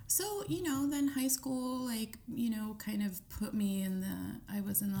 So, then high school, like, kind of put me I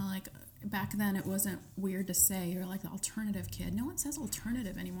was in the, like, back then it wasn't weird to say you're like the alternative kid. No one says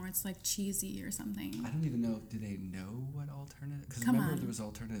alternative anymore. It's like cheesy or something. I don't even know. Do they know what alternative? Because remember there was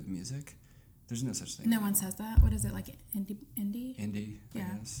alternative music? There's no such thing. No one says that. What is it, like indie? Indie, yeah.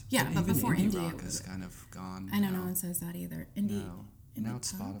 I guess. Yeah, but before indie rock is kind of gone. I know no one says that either. Indie. No. Now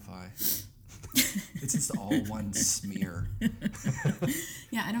it's Spotify. It's just all one smear.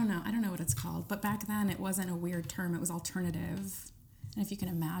 Yeah, I don't know what it's called. But back then it wasn't a weird term. It was alternative. And if you can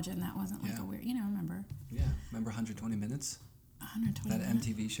imagine, that wasn't like a weird, remember? Yeah. Remember 120 Minutes? 120 That minutes?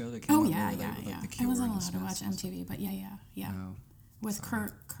 MTV show that came out? Yeah. Like, The Cure I wasn't allowed to watch MTV, but yeah. No. With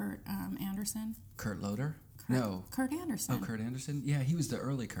Kurt Anderson. Kurt Loder? Kurt Anderson. Oh, Kurt Anderson? Yeah, he was the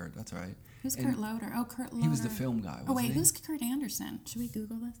early Kurt. That's right. Who's Kurt Loder? Oh, Kurt Loder. He was the film guy, wasn't he? Who's Kurt Anderson? Should we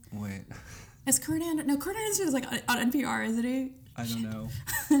Google this? Wait. Is Kurt Anderson... No, Kurt Anderson is like on NPR, isn't he? I don't know.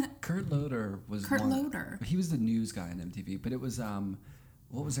 Kurt Loder was Kurt Loder. He was the news guy on MTV, but it was...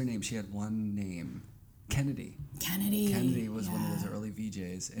 what was her name? She had one name. Kennedy. Kennedy was one of those early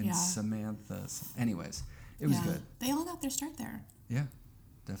VJs. And Samantha... Anyways, it was good. They all got their start there. Yeah,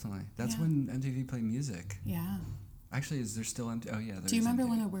 definitely. That's when MTV played music. Yeah. Actually, is there still MTV? Oh, yeah. Do you remember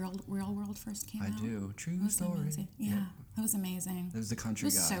when the Real World first came out? I do. True story. Amazing. Yeah, that was amazing. It was the country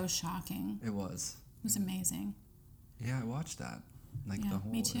guy. It was so shocking. It was. It was amazing. Yeah, I watched that. Like, the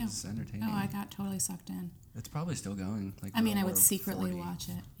whole... Me too. It was entertaining. Oh, I got totally sucked in. It's probably still going. Like, I would secretly watch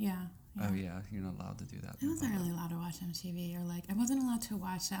it. Yeah. Oh, yeah. You're not allowed to do that. I wasn't really allowed to watch MTV. Or, like, I wasn't allowed to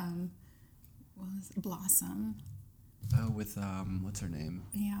watch, what was it? Blossom. Oh, with, what's her name?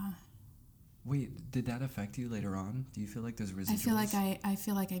 Yeah. Wait, did that affect you later on? Do you feel like there's residuals? I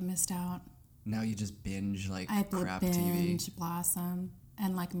feel like I missed out. Now you just binge, like, crap binge TV. Blossom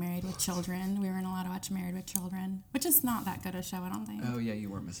and, like, Married with Children. We weren't allowed to watch Married with Children, which is not that good a show, I don't think. Oh, yeah, you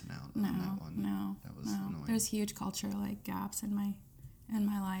weren't missing out on that one. No. That was annoying. There's huge culture, like, gaps in my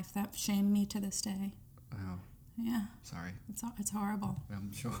life that shame me to this day. Oh. Yeah. Sorry. It's horrible.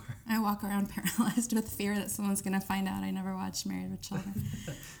 I'm sure. I walk around paralyzed with fear that someone's going to find out I never watched Married with Children.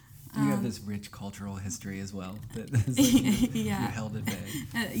 You have this rich cultural history as well that is like you held at bay.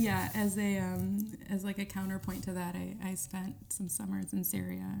 As like a counterpoint to that, I spent some summers in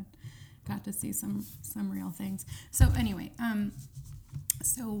Syria, got to see some real things. So anyway,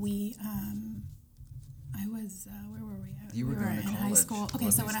 so we I was where were we at? You were going to college. High school.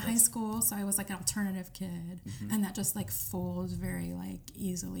 Okay, so in high school, so I was like an alternative kid, and that just like folds very like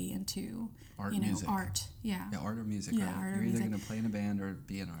easily into music. Art. Yeah, art or music. Yeah, right? art or You're music. either going to play in a band or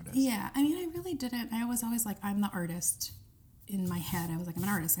be an artist. Yeah, I mean, I really didn't. I was always like, I'm the artist in my head, I was like, I'm an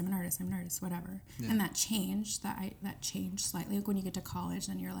artist, whatever. Yeah. And that changed. That changed slightly. Like when you get to college,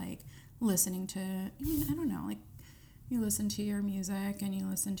 then you're like listening to, I don't know, like you listen to your music and you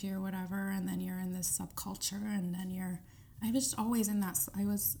listen to your whatever, and then you're in this subculture, and then I was just always in that.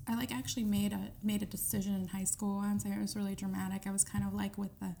 I like actually made a decision in high school once. It was really dramatic. I was kind of like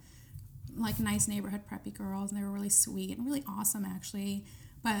with the like nice neighborhood preppy girls, and they were really sweet and really awesome actually,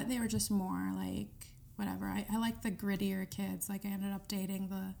 but they were just more like whatever. I like the grittier kids. Like I ended up dating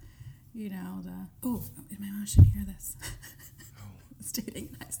my mom shouldn't hear this. I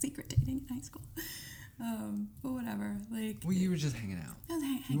was secret dating in high school. But whatever. Like, well, you were just hanging out. I was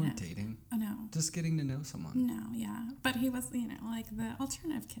hanging out. You weren't dating. Oh no. Just getting to know someone. No, yeah. But he was, like the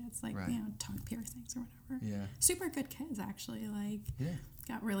alternative kids, like right. Tongue piercings or whatever. Yeah. Super good kids actually. Like, yeah.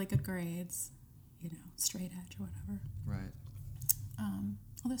 Got really good grades. Straight edge or whatever. Right.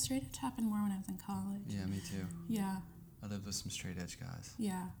 Although straight edge happened more when I was in college. Yeah, me too. Yeah. I lived with some straight edge guys.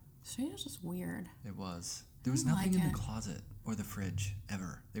 Yeah. Straight edge was weird. It was. There was nothing in the closet or the fridge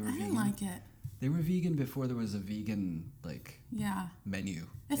ever. They were vegan. I didn't like it. They were vegan before there was a vegan menu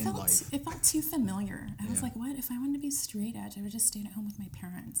in life. It felt too familiar. I was like, what? If I wanted to be straight edge, I would just stay at home with my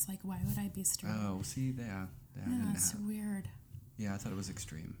parents. Like, why would I be straight? Oh, see, that's weird. Yeah, I thought it was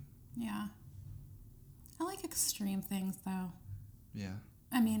extreme. Yeah. I like extreme things, though. Yeah.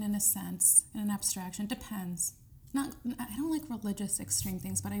 I mean, in a sense, in an abstraction. Depends. I don't like religious extreme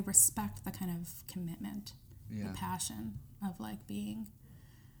things, but I respect the kind of commitment, the passion of like being,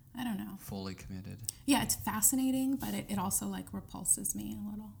 I don't know. Fully committed. Yeah, it's fascinating, but it also like repulses me a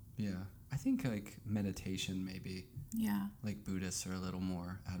little. Yeah. I think like meditation maybe. Yeah. Like Buddhists are a little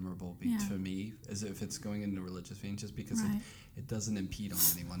more admirable to me, as if it's going into religious vein, just because it doesn't impede on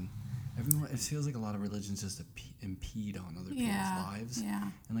anyone. It feels like a lot of religions just impede on other people's lives. Yeah.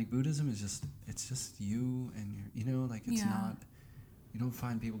 And like Buddhism is it's just you and your, like it's not, you don't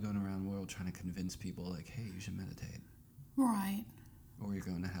find people going around the world trying to convince people like, hey, you should meditate. Right. Or you're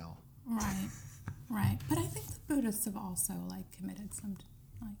going to hell. Right. Right. But I think the Buddhists have also like committed some,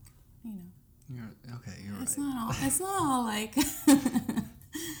 like, You're right. It's not all like,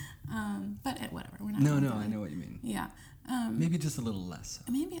 but whatever. We're not. No, I know what you mean. Yeah. Maybe just a little less.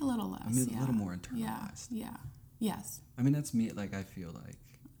 Maybe a little less. A little more internalized. Yeah. Yes. I mean, that's me. Like, I feel like.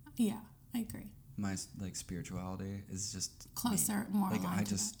 Yeah, I agree. My like spirituality is just closer, more like aligned I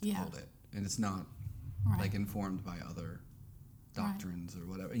just hold it, and it's not like informed by other doctrines or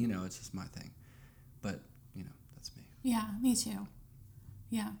whatever. It's just my thing. But that's me. Yeah, me too.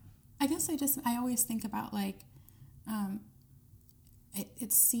 Yeah, I guess I always think about like,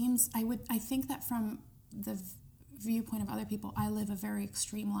 it seems I think that from the viewpoint of other people, I live a very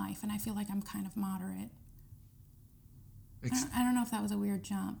extreme life, and I feel like I'm kind of moderate. I don't know if that was a weird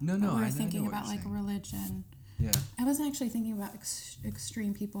jump. No. We were thinking about like religion. Yeah. I wasn't actually thinking about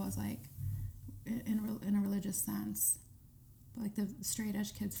extreme people as like in a religious sense. But like the straight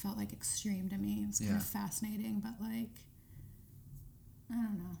edge kids felt like extreme to me. It was kind of fascinating, but like, I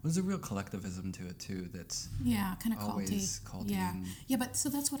don't know. There's a real collectivism to it too. That's kind of always culty. Yeah, but so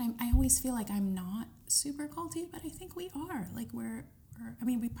that's what I always feel like I'm not super culty, but I think we are. Like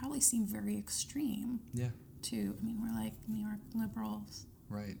we probably seem very extreme. Yeah. Too. I mean, we're like New York liberals.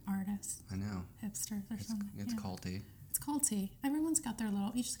 Right. Artists. I know. Hipsters or something. It's culty. It's culty. Everyone's got their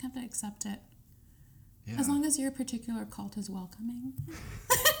little. You just have to accept it. Yeah. As long as your particular cult is welcoming.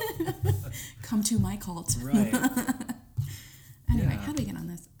 Come to my cult. Right. Anyway, how do we get on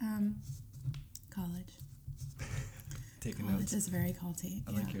this? College. Taking notes. College is very culty.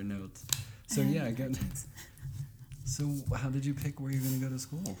 I like your notes. So again. So how did you pick where you're going to go to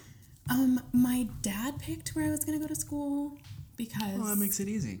school? My dad picked where I was going to go to school because... Well, that makes it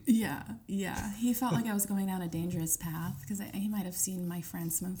easy. Yeah. He felt like I was going down a dangerous path because he might have seen my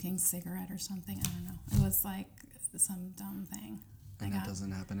friend smoking a cigarette or something. I don't know. It was like some dumb thing. And that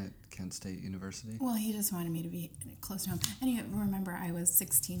doesn't happen at Kent State University? Well, he just wanted me to be close to home. And you remember, I was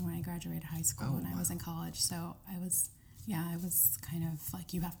 16 when I graduated high school I was in college. So I was kind of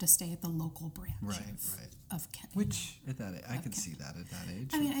like, you have to stay at the local branch of Kent. Which, at that I could see that at that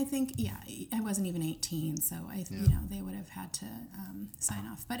age. I mean, I think, I wasn't even 18, so they would have had to sign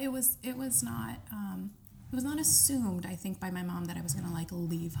off. But it was not assumed, I think, by my mom that I was going to, like,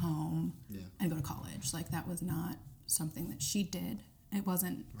 leave home and go to college. Like, that was not something that she did. It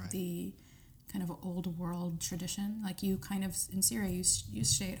wasn't the kind of old world tradition. Like, you kind of, in Syria, you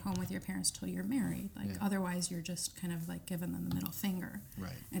stay at home with your parents till you're married. Like, otherwise you're just kind of like giving them the middle finger.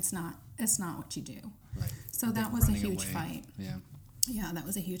 Right. It's not what you do. Right. So that was a huge fight. Yeah. Yeah, that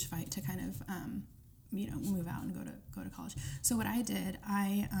was a huge fight to kind of, move out and go to college. So what I did,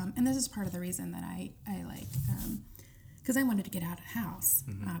 and this is part of the reason that I because I wanted to get out of the house.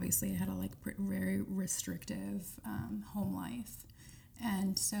 Obviously, I had a very restrictive home life.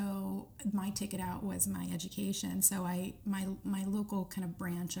 And so my ticket out was my education. So my local kind of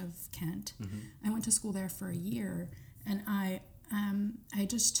branch of Kent, I went to school there for a year, and I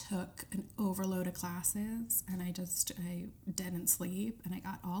just took an overload of classes, and I didn't sleep, and I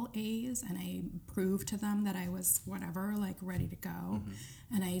got all A's, and I proved to them that I was whatever, like ready to go.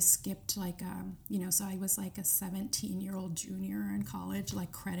 And I skipped so I was like a 17-year-old junior in college,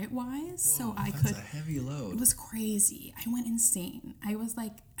 like credit wise. So that's a heavy load. It was crazy. I went insane. I was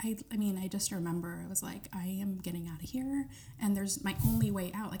like, I just remember I was like, I am getting out of here, and there's my only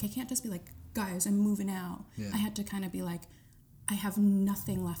way out. Like, I can't just be like, guys, I'm moving out. Yeah. I had to kind of be like, I have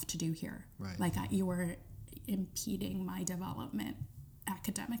nothing left to do here. Right. Like, you are impeding my development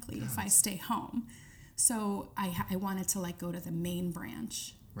academically if I stay home. So I wanted to like go to the main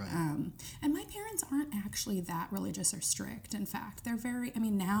branch. Right. And my parents aren't actually that religious or strict. In fact, they're very,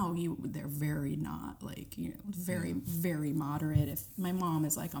 they're very not like, very, very moderate. If my mom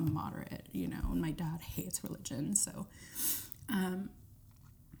is like a moderate, and my dad hates religion. So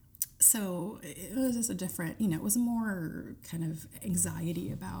it was just a different, it was more kind of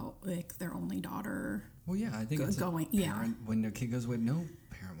anxiety about like their only daughter. Well, yeah, I think when their kid goes away, no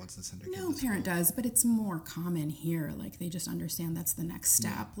parent wants to send their kid to school. No parent does, but it's more common here. Like, they just understand that's the next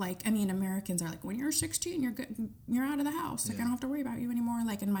step. Yeah. Like, Americans are like, when you're 16, you're good, you're out of the house. Like, I don't have to worry about you anymore.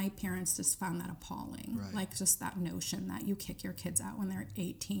 Like, and my parents just found that appalling. Right. Like, just that notion that you kick your kids out when they're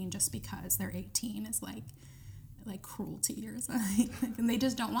 18 just because they're 18 is like cruelty or something. And they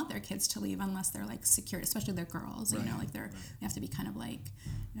just don't want their kids to leave unless they're like secured, especially their girls, right. Like they have to be kind of like,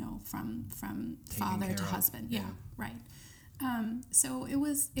 from father to husband. Yeah. Right. So it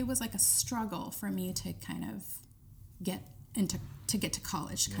was like a struggle for me to kind of get to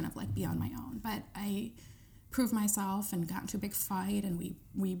college, to kind of like be on my own. But I proved myself and got into a big fight, and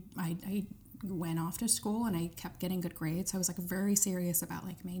I went off to school, and I kept getting good grades. So I was like very serious about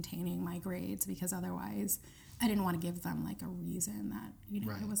like maintaining my grades, because otherwise I didn't want to give them like a reason that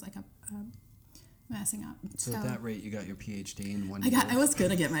right. it was like a messing up. So at that rate, you got your PhD in 1 year. I was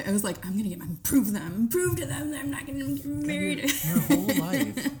gonna get I was like, I'm gonna get prove to them that I'm not gonna get married. Your whole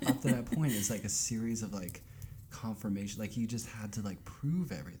life up to that point is like a series of like confirmation. Like, you just had to like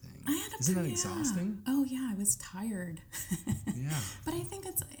prove everything. Isn't that exhausting? Oh yeah, I was tired. Yeah. But I think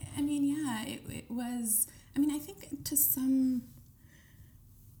it was. I think to some,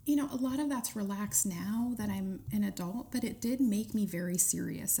 a lot of that's relaxed now that I'm an adult, but it did make me very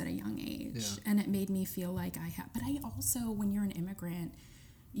serious at a young age. Yeah. And it made me feel like but I also, when you're an immigrant,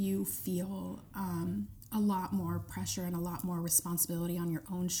 you feel a lot more pressure and a lot more responsibility on your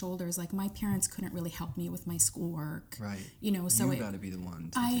own shoulders. Like, my parents couldn't really help me with my schoolwork. Right. So you got to be the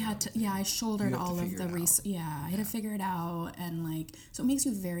one. I shouldered all of the I had to figure it out, and like, so it makes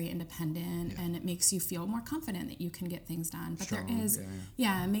you very independent, and it makes you feel more confident that you can get things done. But strong, there is,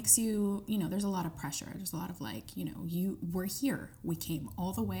 it makes you, there's a lot of pressure. There's a lot of like, we're here, we came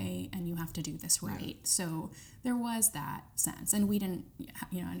all the way, and you have to do this right. Yeah. So there was that sense, and we didn't,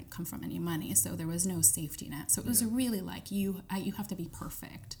 I didn't come from any money, so there was no safety net. So it was really like you have to be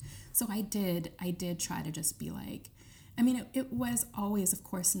perfect. So I did try to just be like, it was always, of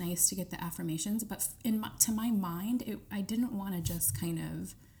course, nice to get the affirmations, but to my mind, I didn't want to just kind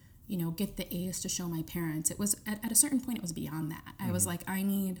of, get the A's to show my parents. It was at a certain point, it was beyond that. Mm-hmm. I was like, I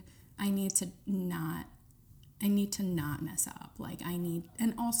need to not mess up. Like,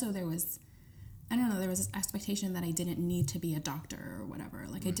 and also there was this expectation that I didn't need to be a doctor or whatever.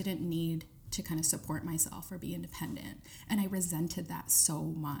 Like, I didn't need to kind of support myself or be independent. And I resented that so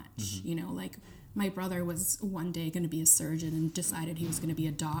much. Mm-hmm. Like, my brother was one day going to be a surgeon and decided he was going to be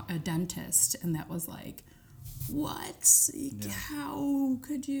a dentist. And that was like, what? Yeah. How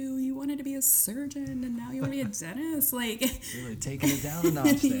could you wanted to be a surgeon and now you want to be a dentist? Like, really taking it down a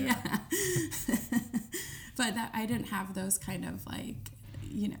notch there. Yeah. But I didn't have those kind of like,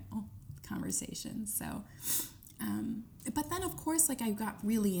 conversations. So, but then of course, like, I got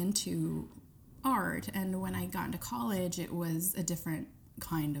really into art, and when I got into college, it was a different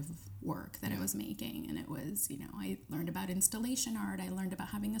kind of work that I was making, and it was, I learned about installation art, I learned about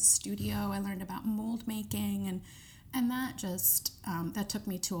having a studio, I learned about mold making, and that just that took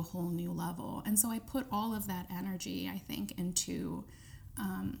me to a whole new level. And so I put all of that energy, I think, into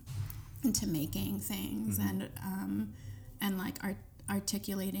making things, mm-hmm. And like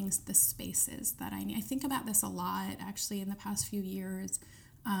articulating the spaces that I need. I think about this a lot, actually, in the past few years,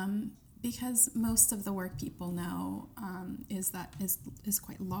 because most of the work people know is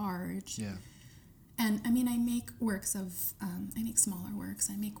quite large. Yeah. And I mean, I make works of, I make smaller works.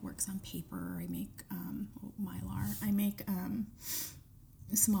 I make works on paper. I make mylar. I make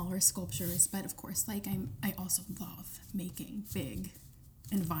smaller sculptures. But of course, like I also love making big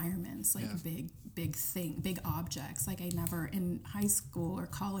environments, like big objects. Like I never, in high school or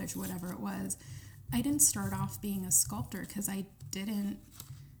college, whatever it was, I didn't start off being a sculptor because I didn't,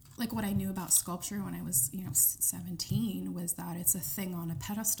 like what I knew about sculpture when I was, 17 was that it's a thing on a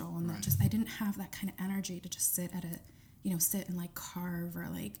pedestal, and that I didn't have that kind of energy to just sit at sit and like carve or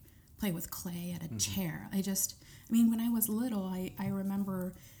like play with clay at a chair. When I was little, I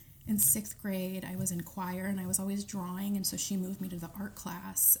remember in 6th grade, I was in choir and I was always drawing, and so she moved me to the art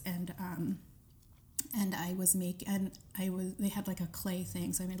class, and I was they had like a clay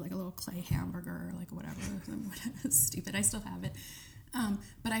thing, so I made like a little clay hamburger or like whatever. Stupid, I still have it.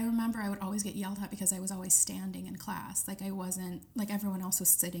 But I remember I would always get yelled at because I was always standing in class. Like I wasn't, like everyone else was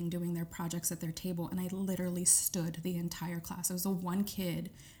sitting doing their projects at their table, and I literally stood the entire class. I was the one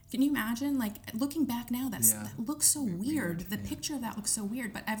kid. Can you imagine? Like looking back now, that looks so weird. The picture of that looks so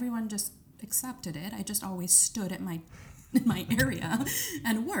weird, but everyone just accepted it. I just always stood at my area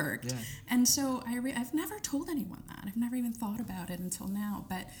and worked. Yeah. And so I've never told anyone that. I've never even thought about it until now.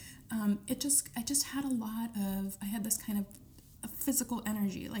 But I just had I had this kind of a physical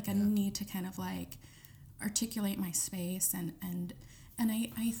energy, like a need to kind of like articulate my space, and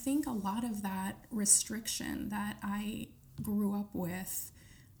I think a lot of that restriction that I grew up with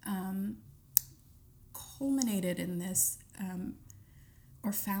culminated in this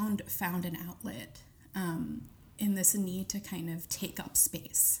or found an outlet in this need to kind of take up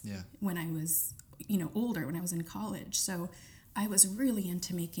space when I was older, when I was in college. So I was really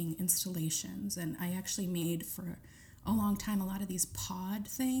into making installations, and I actually made for a long time a lot of these pod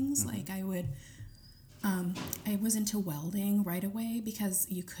things. Like I was into welding right away because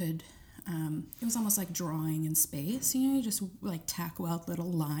you could it was almost like drawing in space. You just like tack weld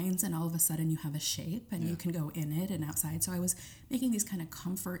little lines, and all of a sudden you have a shape, and you can go in it and outside. So I was making these kind of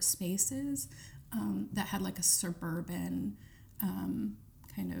comfort spaces that had like a suburban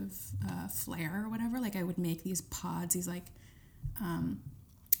kind of flair or whatever. Like I would make these pods, these like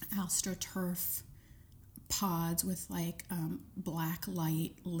AstroTurf pods with like black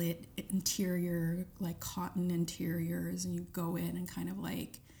light lit interior, like cotton interiors, and you go in and kind of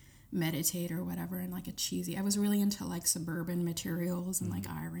like meditate or whatever, and like I was really into like suburban materials and like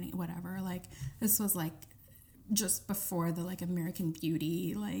irony, whatever. Like this was like just before the like American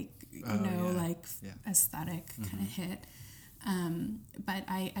Beauty, like aesthetic kind of hit. But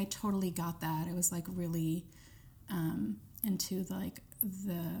I totally got that. I was like really into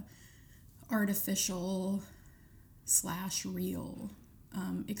the artificial / real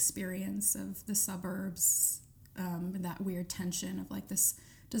experience of the suburbs, that weird tension of like this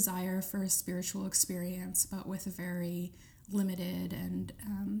desire for a spiritual experience, but with very limited and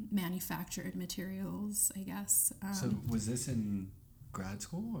manufactured materials, I guess. So was this in grad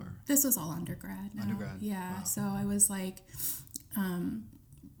school or? This was all undergrad. No. Undergrad. Yeah. Wow. So I was like,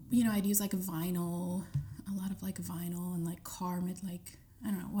 I'd use like vinyl, a lot of like vinyl and like like,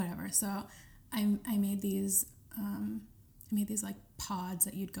 I don't know, whatever. So I made these like pods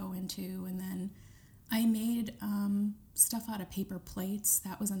that you'd go into, and then I made stuff out of paper plates.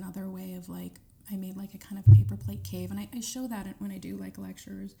 That was another way of like, I made like a kind of paper plate cave, and I show that when I do like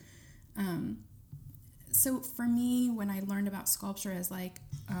lectures. So for me, when I learned about sculpture as like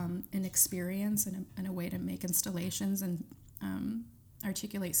an experience and a way to make installations and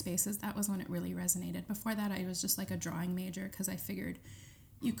articulate spaces, that was when it really resonated. Before that, I was just like a drawing major because I figured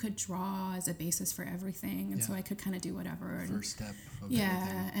you could draw as a basis for everything, and so I could kind of do whatever. First step.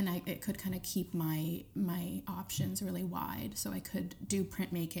 And it could kind of keep my options really wide. So I could do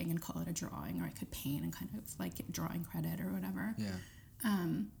printmaking and call it a drawing, or I could paint and kind of like get drawing credit or whatever. Yeah.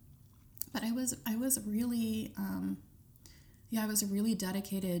 But I was really I was really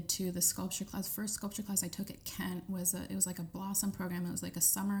dedicated to the sculpture class. First sculpture class I took at Kent was like a Blossom program. It was like a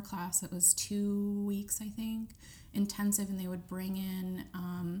summer class. It was 2 weeks, I think, intensive, and they would bring in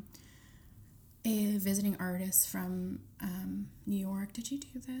a visiting artist from New York. Did you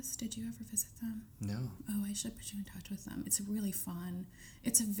do this? Did you ever visit them? No. Oh, I should put you in touch with them. It's really fun.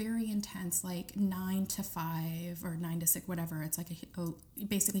 It's a very intense, like 9 to 5 or 9 to 6, whatever. It's like you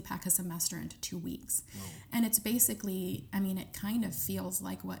basically pack a semester into 2 weeks. Whoa. And it's basically, it kind of feels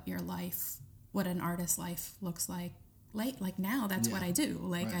like what an artist's life looks like. Like now, that's what I do.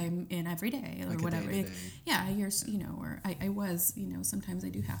 Like I'm in every day or like whatever. Or I was, sometimes I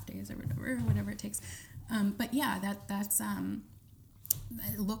do half days or whatever it takes. But yeah, that's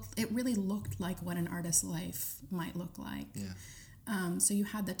it really looked like what an artist's life might look like. Yeah. So you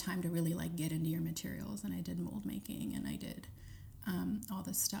had the time to really like get into your materials, and I did mold making, and I did all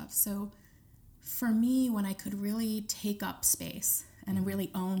this stuff. So for me, when I could really take up space and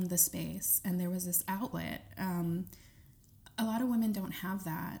really own the space, and there was this outlet, a lot of women don't have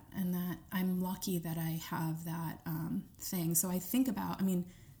that, and that I'm lucky that I have that thing. So I think about,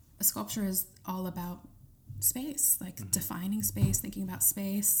 a sculpture is all about space, like defining space, thinking about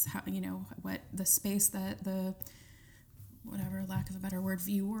space, how, what the space that the, whatever, lack of a better word,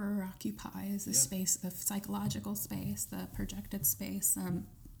 viewer occupies, the space, the psychological space, the projected space.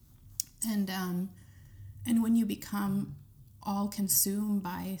 And when you become all consumed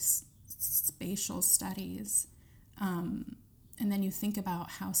by spatial studies, and then you think about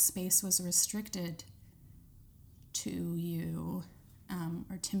how space was restricted to you,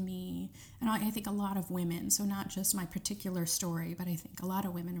 or to me, and I think a lot of women, so not just my particular story, but I think a lot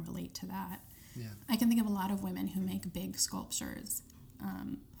of women relate to that. Yeah. I can think of a lot of women who make big sculptures,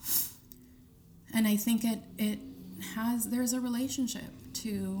 and I think there's a relationship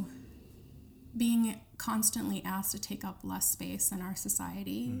to being constantly asked to take up less space in our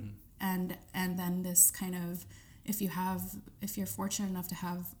society, and then this kind of, if you're fortunate enough to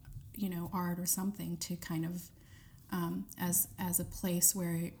have, art or something to kind of, as a place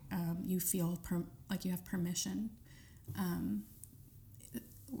where you feel like you have permission,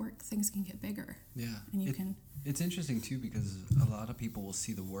 things can get bigger. Yeah, and It's interesting too, because a lot of people will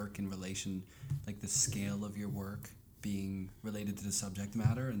see the work in relation, like the scale of your work being related to the subject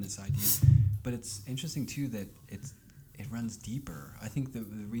matter and this idea. But it's interesting too that it runs deeper. I think the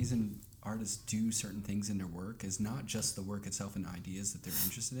reason artists do certain things in their work is not just the work itself and ideas that they're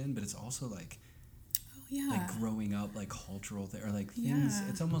interested in, but it's also like growing up, like cultural or like things. Yeah.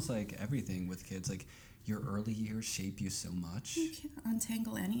 It's almost like everything with kids, like your early years shape you so much. You can't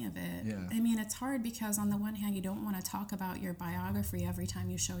untangle any of it. Yeah. It's hard because on the one hand, you don't want to talk about your biography every time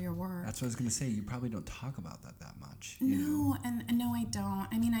you show your work. That's what I was going to say. You probably don't talk about that much. No, and no, I don't.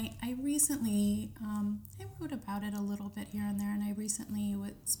 I recently, I wrote about it a little bit here and there, and I recently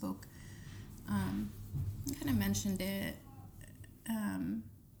spoke, I kind of mentioned it.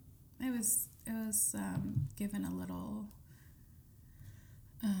 I was given a little,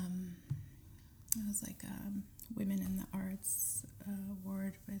 it was like Women in the Arts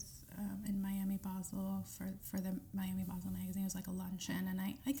award with in Miami Basel for the Miami Basel magazine. It was like a luncheon, and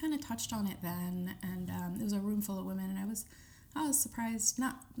I kind of touched on it then, and it was a room full of women, and I was surprised,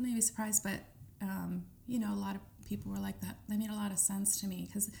 not maybe surprised, but a lot of people were like that. That made a lot of sense to me,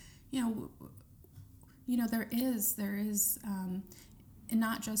 because there is and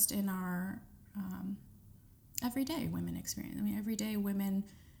not just in our everyday women experience. Everyday women,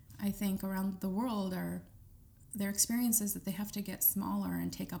 I think, around the world their experiences that they have to get smaller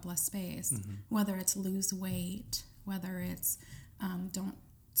and take up less space, whether it's lose weight, whether it's don't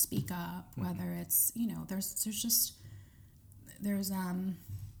speak up, whether it's,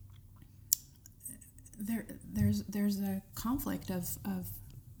 there's a conflict of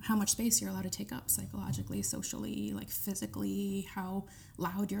how much space you're allowed to take up psychologically, socially, like physically, how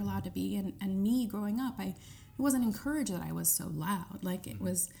loud you're allowed to be. And me growing up, it wasn't encouraged that I was so loud. Like it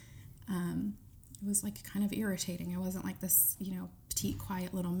was like kind of irritating. I wasn't like this, petite,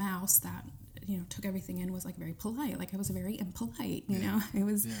 quiet little mouse that, took everything in, was like very polite. Like I was very impolite, it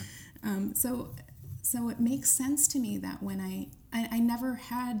was, so it makes sense to me that when I never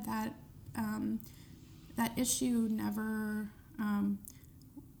had that, that issue, never,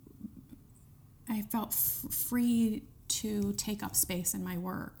 I felt free to take up space in my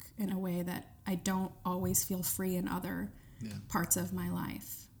work in a way that I don't always feel free in other parts of my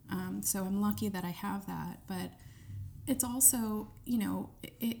life. So I'm lucky that I have that, but it's also,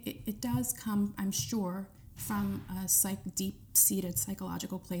 it does come, I'm sure, from a deep-seated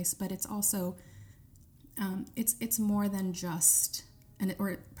psychological place, but it's also, it's more than just,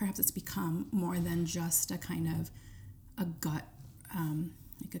 or perhaps it's become more than just a kind of a gut,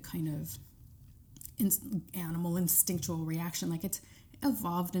 like a kind of animal instinctual reaction. Like it's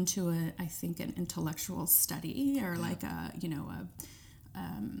evolved into an intellectual study, or like a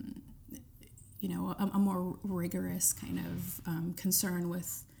more rigorous kind of concern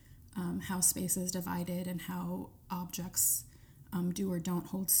with how space is divided and how objects do or don't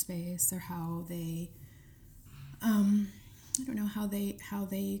hold space, or how they how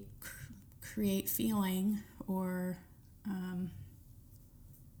they create feeling, or I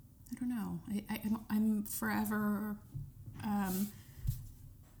don't know. I'm forever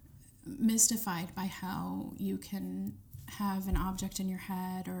mystified by how you can have an object in your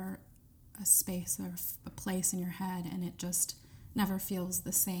head, or a space or a place in your head, and it just never feels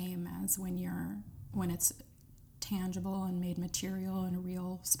the same as when it's tangible and made material in a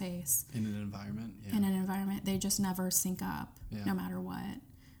real space. In an environment, yeah. In an environment, they just never sync up, no matter what.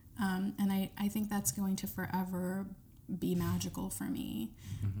 And I think that's going to forever be magical for me.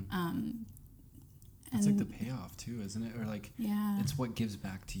 It's like the payoff too, isn't it? Or like, it's what gives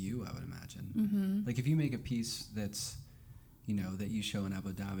back to you, I would imagine. Like if you make a piece that's, you know, that you show in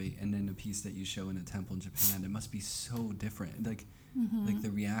Abu Dhabi and then a piece that you show in a temple in Japan, it must be so different. Like the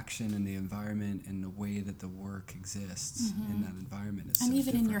reaction and the environment and the way that the work exists in that environment is and so even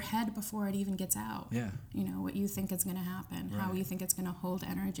different. in your head before it even gets out. Yeah. You know, what you think is going to happen, how you think it's going to hold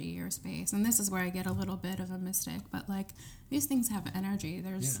energy or space. And this is where I get a little bit of a mystic, but like these things have energy.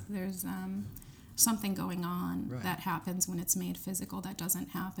 There's something going on that happens when it's made physical that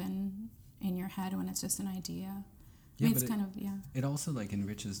doesn't happen in your head when it's just an idea. Yeah, I mean, it's it also like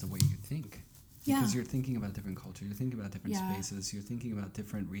enriches the way you think. Because you're thinking about different culture, you're thinking about different spaces, you're thinking about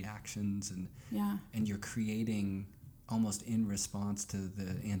different reactions, and you're creating almost in response to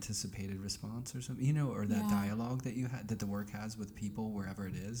the anticipated response or something, you know, or that dialogue that you had, that the work has with people wherever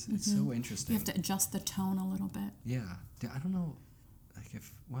it is. It's so interesting. You have to adjust the tone a little bit. Yeah, I don't know, like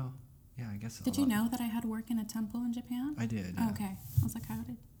if I guess. Did you know that I had work in a temple in Japan? I did. Yeah. Oh, okay, I was like, how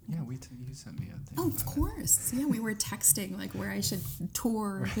did? Yeah, you sent me a thing. Oh, of course. Yeah, we were texting like where I should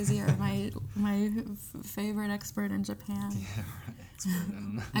tour because you're my favorite expert in Japan. Yeah, expert. I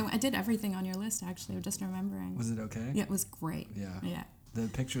don't know. I did everything on your list actually. I'm just remembering. Was it okay? Yeah, it was great. Yeah. The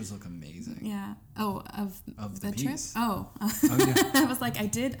pictures look amazing. Yeah. Oh, of the trip? piece. Oh. Yeah. I was like, I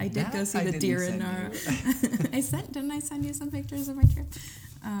did go see the deer in our. Didn't I send you some pictures of my trip?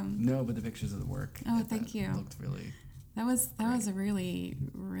 No, but the pictures of the work. Oh, thank you. Looked really. That was a really,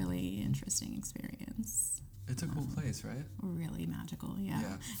 really interesting experience. It's a cool place, right? Really magical, yeah.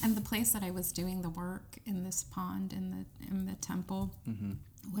 And the place that I was doing the work in this pond in the temple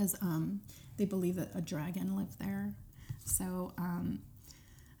was they believe that a dragon lived there. So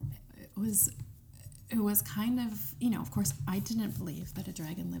it was kind of, you know, of course I didn't believe that a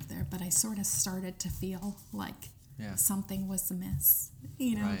dragon lived there, but I sort of started to feel like something was amiss.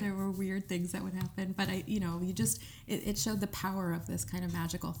 You know, there were weird things that would happen, but it showed the power of this kind of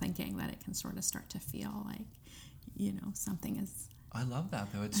magical thinking that it can sort of start to feel like, you know, something is. I love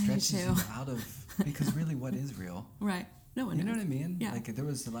that though. It stretches you out of, because really what is real? Right. No one knows. You know what I mean? Yeah. Like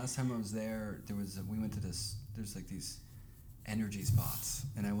the last time I was there, we went to there's like these energy spots,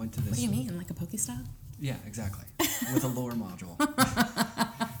 and I went to this. What do you mean? Like a Pokestop? Yeah, exactly. With a lore module.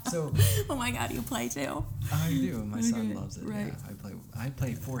 So. Oh my God, you play too? I do. My son loves it. Right. Yeah, I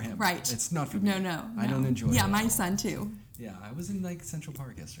play for him. Right. It's not for me. No. I don't enjoy it. Yeah, my son too. Yeah, I was in like Central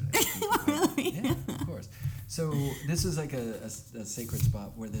Park yesterday. Really? Yeah, of course. So this is like a sacred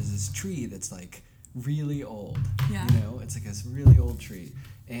spot where there's this tree that's like really old. Yeah. You know, it's like this really old tree.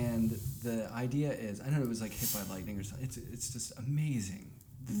 And the idea is, I don't know, it was like hit by lightning or something. It's just amazing.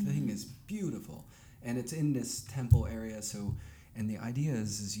 The thing is beautiful. And it's in this temple area, and the idea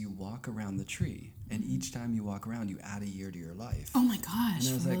is you walk around the tree, and each time you walk around, you add a year to your life. Oh my gosh, and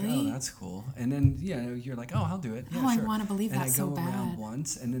I was really? like, oh, that's cool. And then, you're like, oh, I'll do it. Yeah, sure. I want to believe that so bad. And I go around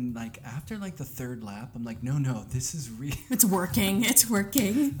once, and then like after like the third lap, I'm like, no, this is real. It's working.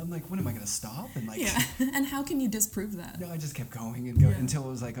 I'm like, when am I going to stop? And like, and how can you disprove that? No, I just kept going and going until it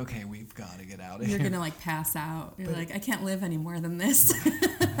was like, okay, we've got to get out of here. You're going to like pass out. You're like, I can't live any more than this.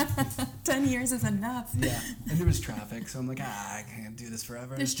 10 years is enough. Yeah, and there was traffic, so I'm like, I can't do this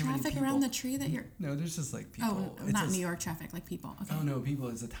forever. There's traffic around the tree that you're. No, there's just like people. Oh, not New York traffic, like people. Okay. Oh no, people.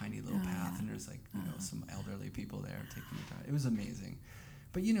 It's a tiny little path, and there's like some elderly people there taking the drive. It was amazing,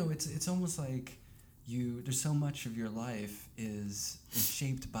 but it's almost like there's so much of your life is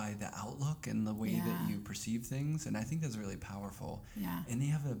shaped by the outlook and the way that you perceive things, and I think that's really powerful. Yeah. And they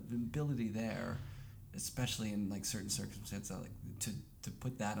have an ability there, especially in like certain circumstances, like to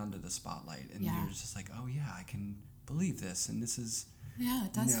put that under the spotlight, and you're just like, oh yeah, I can believe this, and this is. Yeah,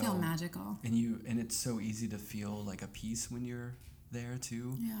 it does feel magical. And it's so easy to feel like a peace when you're there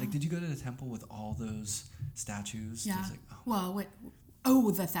too. Yeah. Like, did you go to the temple with all those statues? Yeah. Like, the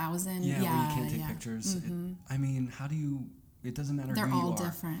 1,000. Yeah, where you can't take pictures. Mm-hmm. I mean, how do you? It doesn't matter. They're who you all are.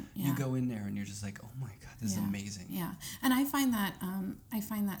 different. Yeah. You go in there and you're just like, oh my God, this is amazing. Yeah, and I find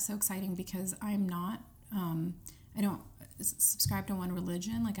that so exciting because I'm not. I don't subscribe to one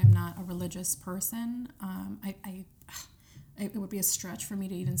religion. Like, I'm not a religious person. It would be a stretch for me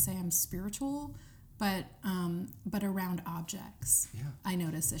to even say I'm spiritual, but around objects, I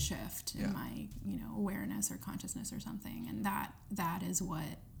notice a shift in my awareness or consciousness or something, and that is what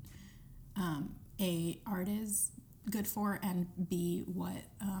art is good for, and B, what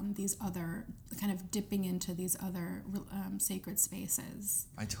these other kind of dipping into these other sacred spaces.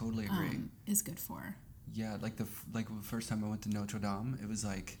 I totally agree. Is good for. Yeah, like the first time I went to Notre Dame, it was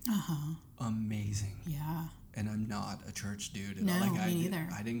like amazing. Yeah. And I'm not a church dude at No, all. Like, me neither.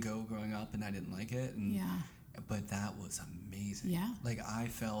 I didn't go growing up, and I didn't like it. And, Yeah. But that was amazing. Yeah. Like, I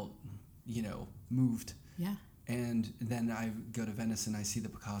felt, moved. Yeah. And then I go to Venice and I see the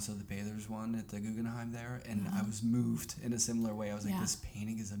Picasso, the Bathers one at the Guggenheim there, and I was moved in a similar way. I was like, this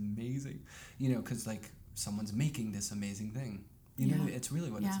painting is amazing, because like someone's making this amazing thing. You know, it's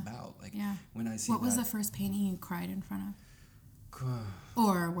really what it's about. Like when I see what was the first painting you cried in front of?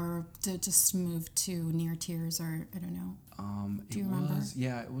 Or were just moved to near tears, or I don't know. Do you remember?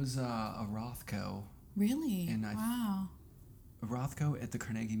 It was a Rothko. Really? And wow. A Rothko at the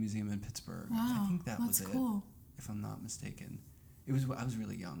Carnegie Museum in Pittsburgh. Wow, I think that was cool. If I'm not mistaken. I was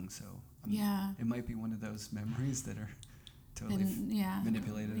really young, so it might be one of those memories that are totally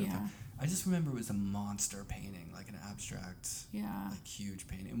manipulated. Yeah. I just remember it was a monster painting, like an abstract, like huge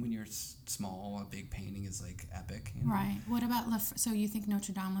painting. And when you're small, a big painting is like epic. Right. What about so you think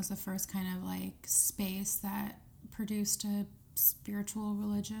Notre Dame was the first kind of like space that produced a spiritual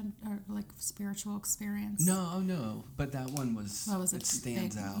religion or like spiritual experience? No, but that one was it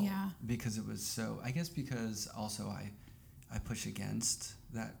stands out because it was so, I guess because also I push against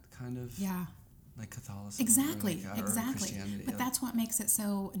that kind of like Catholicism exactly or Christianity. But that's what makes it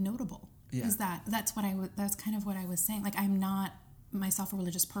so notable is that's kind of what I was saying. Like, I'm not myself a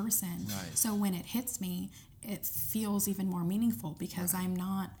religious person, right. So when it hits me, it feels even more meaningful because I'm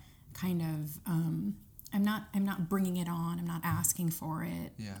not kind of I'm not bringing it on. I'm not asking for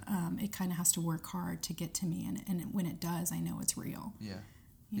it. Yeah. It kind of has to work hard to get to me, and when it does, I know it's real. Yeah.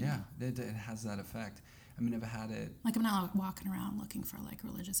 It has that effect. I mean, I've had it. Like, I'm not walking around looking for like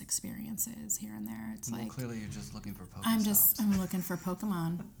religious experiences here and there. It's like clearly you're just looking for Pokestops. I'm looking for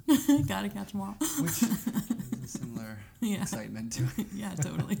Pokemon. Gotta catch them all. Which is a similar excitement to it. Yeah,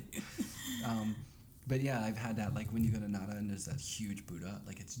 totally. But yeah, I've had that, like when you go to Nara and there's that huge Buddha,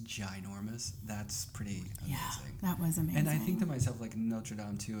 like it's ginormous. That's pretty amazing. Yeah, that was amazing. And I think to myself, like in Notre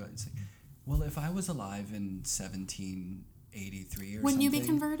Dame too, it's like, well, if I was alive in 1783 or Wouldn't something, you be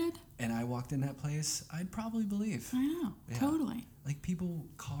converted? And I walked in that place, I'd probably believe. I know, totally. Like people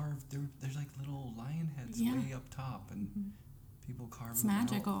carve, there's like little lion heads way up top, and people carve it's them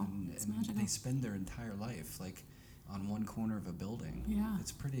magical. out. It's magical. They spend their entire life like on one corner of a building. Yeah.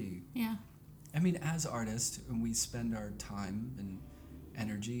 It's pretty... Yeah. I mean, as artists, we spend our time and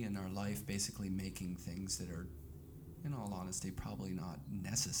energy and our life basically making things that are, in all honesty, probably not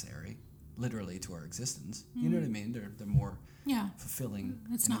necessary, literally, to our existence. You know what I mean? They're more fulfilling.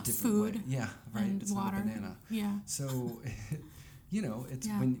 It's in not a different food. way. Yeah, right. And it's water. not a banana. Yeah. So, it's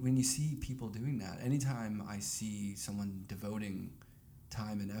when you see people doing that. Anytime I see someone devoting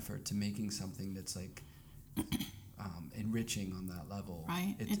time and effort to making something that's like. Enriching on that level,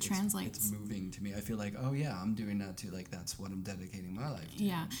 right? It translates. It's moving to me. I feel like, oh yeah, I'm doing that too. Like that's what I'm dedicating my life to.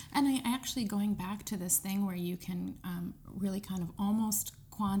 Yeah, and I actually going back to this thing where you can really kind of almost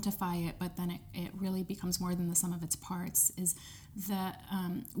quantify it, but then it really becomes more than the sum of its parts. Is that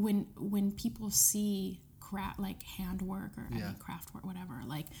when people see craft, like handwork or craft work, whatever,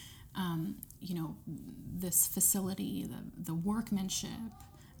 like this facility, the workmanship.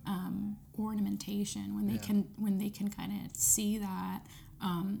 Ornamentation, when they can kind of see that,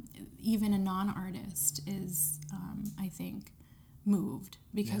 even a non-artist is I think moved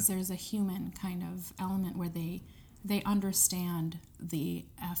because there's a human kind of element where they understand the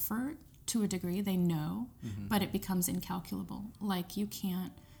effort to a degree, they know, but it becomes incalculable. Like you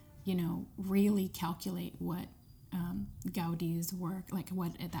can't really calculate what Gaudi's work, like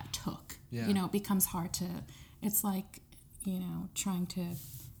what that took. It becomes hard to, it's like trying to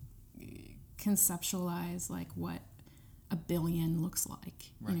conceptualize like what a billion looks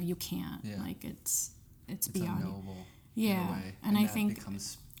like. Right. You can't. Like it's beyond unknowable. Yeah. And I that think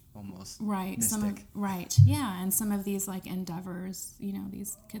becomes almost mystic. And some of these like endeavors,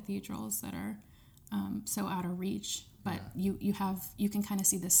 these cathedrals that are so out of reach, but you can kind of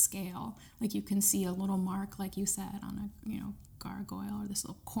see the scale. Like you can see a little mark, like you said, on a gargoyle, or this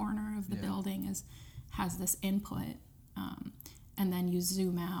little corner of the building has this input, and then you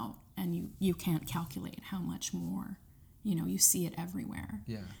zoom out and you can't calculate how much more. You see it everywhere.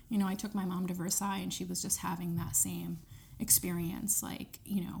 Yeah. I took my mom to Versailles and she was just having that same experience, like,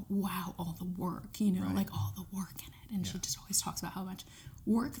 wow, all the work, like all the work in it. And she just always talks about how much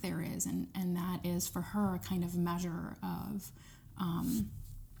work there is. And that is for her a kind of measure of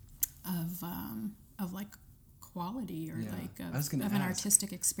like quality or of an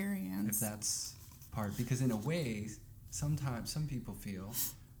artistic experience. If that's part, because in a way, sometimes some people feel,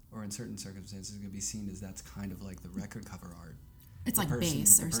 or in certain circumstances, it could be seen as that's kind of like the record cover art. it's like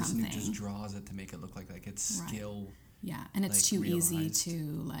base or the person something. who just draws it to make it look like it's skill. Yeah, and it's like, too easy realized.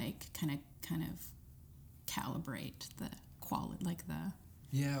 to like kind of calibrate the quality, like the.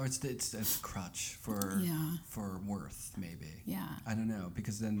 Yeah, or it's a crutch for worth, maybe. Yeah. I don't know,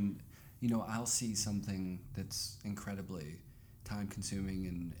 because then, I'll see something that's incredibly time-consuming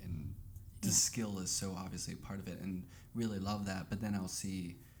and the skill is so obviously part of it and really love that, but then I'll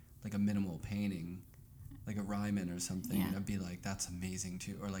see like a minimal painting, like a Ryman or something, and I'd be like, that's amazing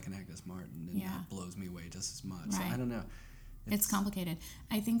too, or like an Agnes Martin, and that blows me away just as much. Right. So I don't know. It's complicated.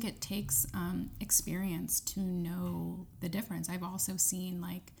 I think it takes experience to know the difference. I've also seen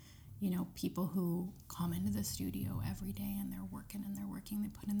people who come into the studio every day and they're working, they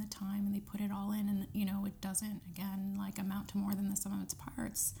put in the time and they put it all in, and it doesn't again amount to more than the sum of its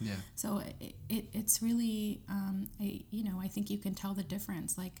parts. Yeah. So it's really I think you can tell the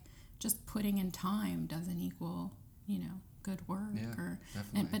difference. Like just putting in time doesn't equal good work. Yeah,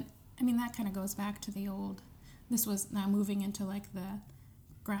 definitely. But I mean that kind of goes back to the old. This was now moving into like the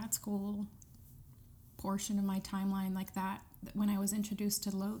grad school portion of my timeline, like that. When I was introduced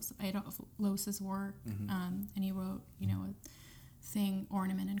to Loos's work, and he wrote, a thing,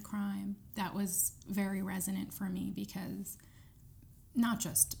 Ornament and Crime, that was very resonant for me because not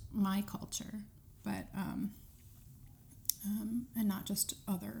just my culture, but and not just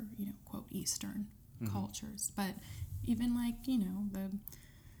other, quote, Eastern cultures, but even like, the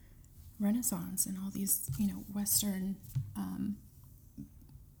Renaissance and all these, Western,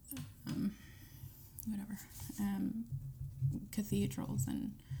 cathedrals,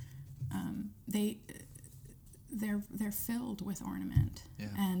 and they're filled with ornament. Yeah.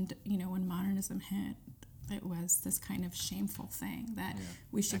 And when modernism hit, it was this kind of shameful thing that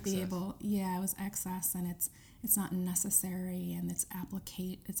we should be able. Yeah, it was excess, and it's not necessary, and it's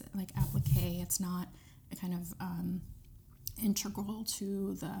applique. It's like applique. It's not a kind of integral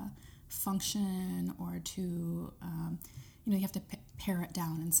to the function or to you have to pare it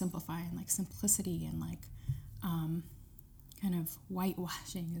down and simplify, and like simplicity and like kind of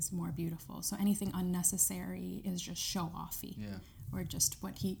whitewashing is more beautiful. So anything unnecessary is just show-offy, or just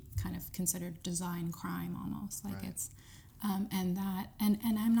what he kind of considered design crime almost. Like it's and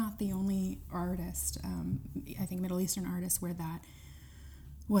I'm not the only artist. I think Middle Eastern artists where that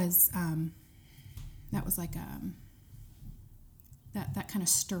was like that kind of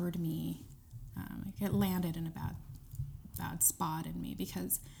stirred me. Like it landed in a bad spot in me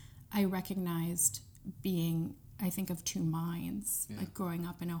because I recognized being, I think, of two minds, like growing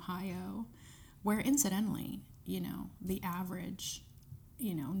up in Ohio, where incidentally, the average,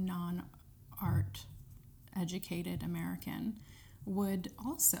 non-art educated American would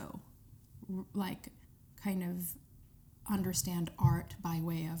also like kind of understand art by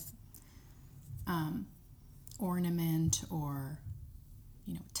way of ornament or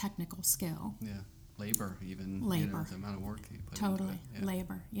technical skill. Yeah, labor even. Labor. The amount of work you put into it. Yeah.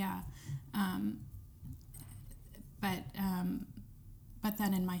 Labor, yeah. But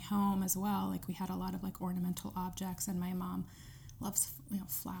then in my home as well, like we had a lot of like ornamental objects, and my mom loves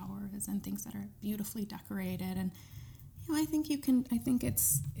flowers and things that are beautifully decorated, and I think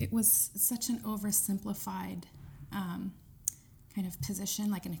it was such an oversimplified kind of position,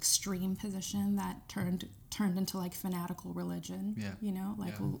 like an extreme position that turned into like fanatical religion.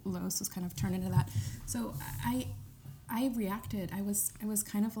 Loos was kind of turned into that. So I reacted. I was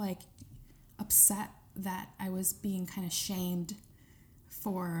kind of like upset that I was being kind of shamed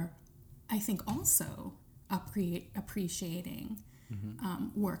for, I think, also appreciating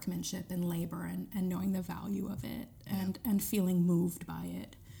workmanship and labor and knowing the value of it and feeling moved by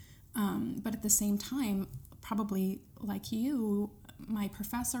it. But at the same time, probably like you, my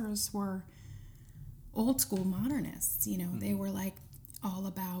professors were old school modernists. They were like all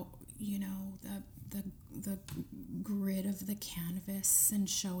about the grid of the canvas and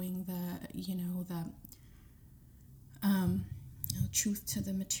showing the truth to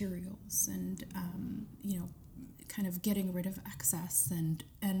the materials, and kind of getting rid of excess and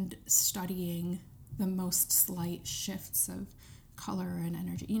studying the most slight shifts of color and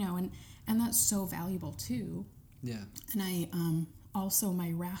energy, and that's so valuable too. Yeah. And I also,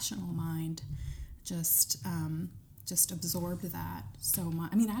 my rational mind just absorbed that so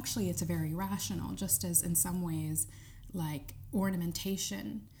much. I mean, actually, it's very rational, just as in some ways, like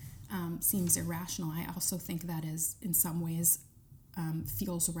ornamentation seems irrational. I also think that is, in some ways,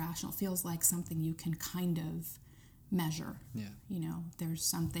 feels rational, feels like something you can kind of measure. Yeah. There's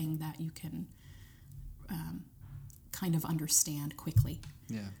something that you can kind of understand quickly.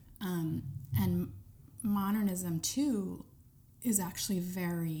 Yeah. And modernism too is actually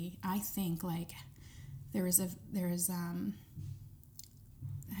very, I think, like there is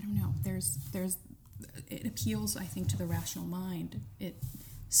I don't know, it appeals, I think, to the rational mind. It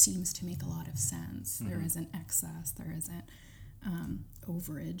seems to make a lot of sense. Mm-hmm. There isn't excess, there isn't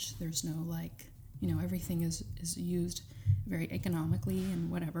overage, there's no everything is used very economically and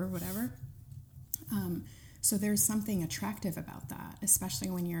whatever. So there's something attractive about that, especially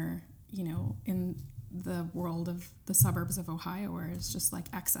when you're, in the world of the suburbs of Ohio, where it's just like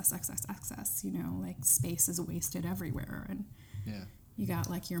excess, space is wasted everywhere. And you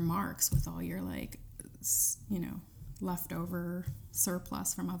got your marks with all your leftover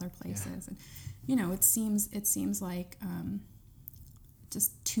surplus from other places. And, it seems like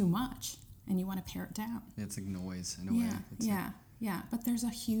just too much, and you want to pare it down. It's like noise in a way. Yeah. But there's a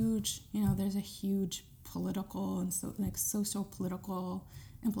huge, political and socio-political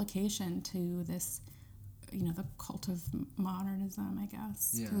implication to this, the cult of modernism, I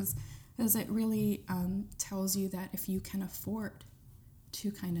guess. Because it really tells you that if you can afford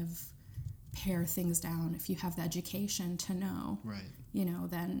to kind of pare things down, if you have the education to know, right,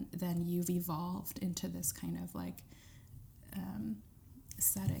 then you've evolved into this kind of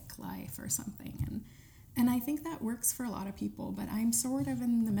ascetic life or something. And I think that works for a lot of people, but I'm sort of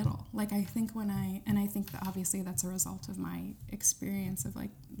in the middle. I think I think that obviously that's a result of my experience of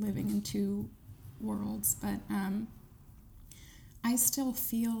living in two worlds, but I still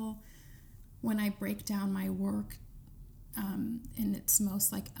feel when I break down my work in its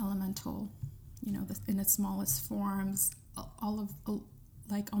most elemental, in its smallest forms,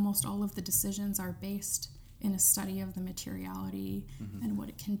 almost all of the decisions are based in a study of the materiality mm-hmm. and what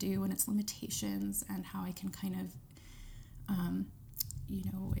it can do and its limitations, and how I can kind of,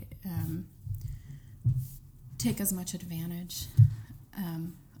 take as much advantage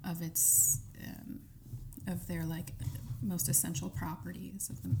of its of their most essential properties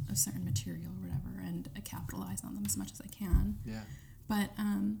of a certain material or whatever, and capitalize on them as much as I can. Yeah. But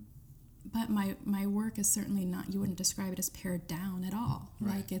my work is certainly not. You wouldn't describe it as pared down at all.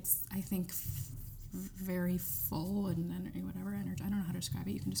 Right. It's, I think, very full and whatever energy. I don't know how to describe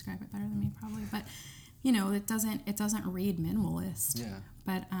it. You can describe it better than me probably, but it doesn't read minimalist. Yeah.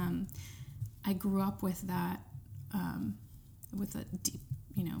 But I grew up with that, with a deep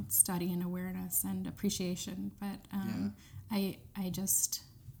study and awareness and appreciation. But I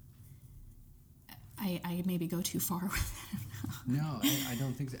maybe go too far with it. No, I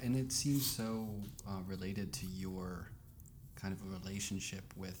don't think that. And it seems so related to your kind of a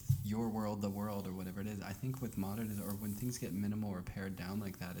relationship with your world, the world, or whatever it is. I think with modernism, or when things get minimal or pared down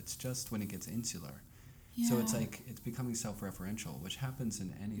like that, it's just when it gets insular. Yeah. So it's becoming self-referential, which happens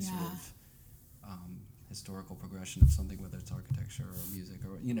in any sort of historical progression of something, whether it's architecture or music,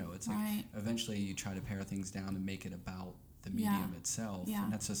 or it's right. Eventually you try to pare things down and make it about the medium itself,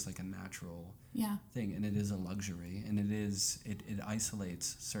 and that's just a natural thing, and it is a luxury, and it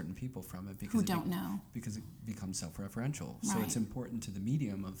isolates certain people from it because because it becomes self-referential. Right. So it's important to the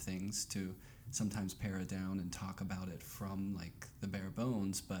medium of things to sometimes pare it down and talk about it from the bare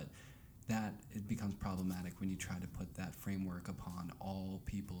bones, but that it becomes problematic when you try to put that framework upon all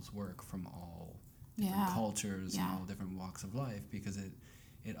people's work from all different cultures and all different walks of life, because it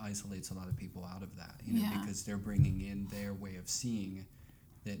isolates a lot of people out of that, because they're bringing in their way of seeing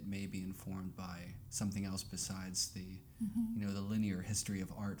that may be informed by something else besides the, mm-hmm. The linear history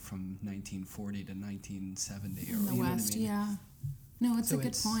of art from 1940 to 1970. In the West, yeah. No, it's a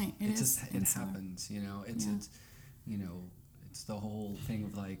good point. It happens, it's the whole thing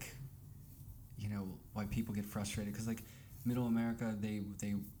of why people get frustrated, because middle America, they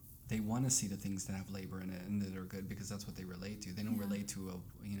want to see the things that have labor in it and that are good because that's what they relate to. They don't relate to a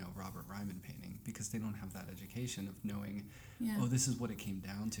Robert Ryman painting because they don't have that education of knowing, this is what it came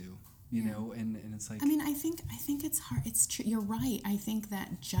down to, you know, and it's I mean, I think it's hard. It's true. You're right. I think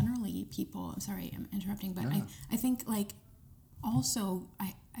that generally people, I'm sorry, I'm interrupting, but I think also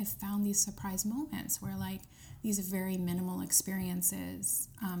I found these surprise moments where these very minimal experiences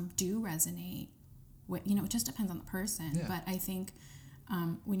do resonate with, it just depends on the person. Yeah. But I think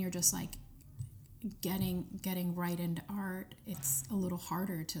when you're just getting right into art, it's a little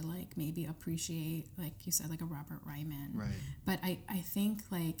harder to maybe appreciate, like you said, a Robert Ryman. Right. But I think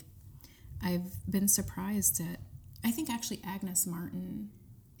I've been surprised at, I think actually Agnes Martin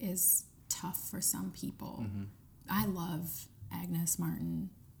is tough for some people. Mm-hmm. I love Agnes Martin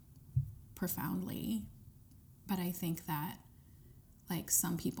profoundly, but I think that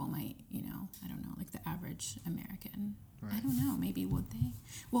some people might, I don't know, the average American. Right. I don't know. Maybe would they?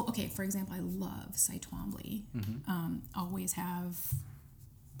 Well, okay. For example, I love Cy Twombly. Mm-hmm. Always have,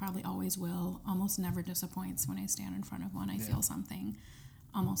 probably always will. Almost never disappoints when I stand in front of one. I feel something.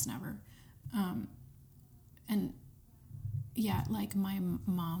 Almost never. And Yeah, like my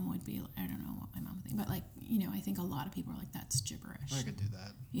mom would be, I don't know what my mom would think, but like, I think a lot of people are like, that's gibberish. I could do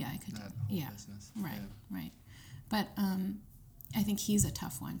that. Yeah, I could that do whole that. business. Right, yeah. right. But I think he's a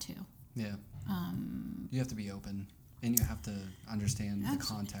tough one too. Yeah. You have to be open, and you have to understand the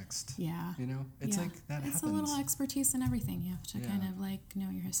context. Yeah. It's like that it's happens. a little expertise in everything. You have to kind of like know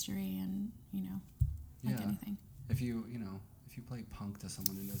your history and, like anything. If you play punk to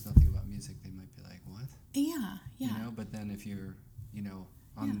someone who knows nothing about music, they might be like, what? Yeah, yeah. But then if you're, you're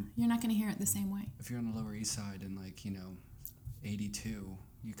not going to hear it the same way. If you're on the Lower East Side in 82,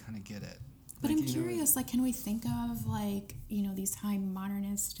 you kind of get it. But I'm curious, can we think of these high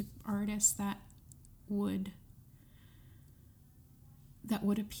modernist artists that would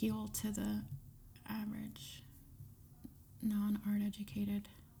appeal to the average non-art educated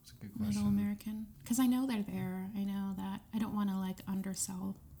middle American? Because I know they're there. I know that. I don't want to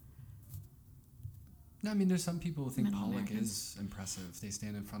undersell. No, I mean, there's some people who think Pollock is impressive. They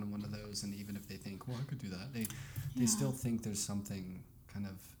stand in front of one of those, and even if they think, well, I could do that, they still think there's something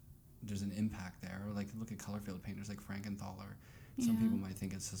there's an impact there. Or look at color field painters like Frankenthaler. Some people might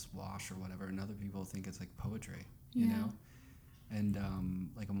think it's just wash or whatever, and other people think it's poetry, you know? And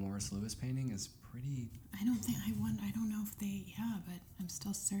a Morris Lewis painting is pretty... I don't know if they... Yeah, but I'm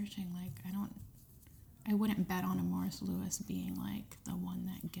still searching. I wouldn't bet on a Morris Lewis being the one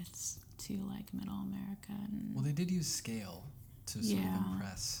that gets to middle America. Well, they did use scale to sort of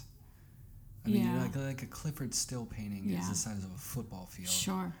impress. I mean, like a Clifford Still painting is the size of a football field.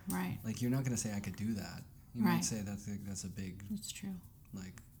 Sure, right. You're not going to say I could do that. You might say that's a big... It's true.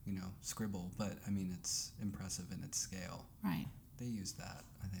 Scribble, but I mean, it's impressive in its scale. Right. They use that,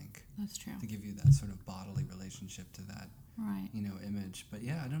 I think. That's true. To give you that sort of bodily relationship to that, image. But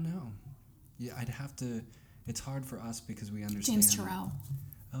yeah, I don't know. Yeah, I'd have to... It's hard for us because we understand... James Turrell.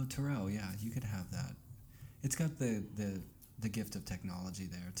 Oh, Turrell, yeah, you could have that. It's got the gift of technology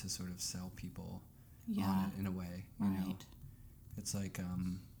there to sort of sell people on it in a way. You know? It's like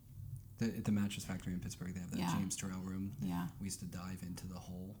the Mattress Factory in Pittsburgh, they have that James Turrell room. Yeah. We used to dive into the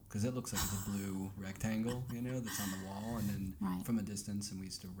hole because it looks like it's a blue rectangle, that's on the wall, and then from a distance, and we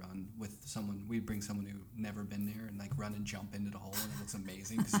used to run with someone. We'd bring someone who never been there and run and jump into the hole, and it looks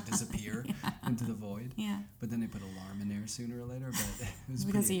amazing because you disappear into the void. Yeah. But then they put alarm in there sooner or later, but it was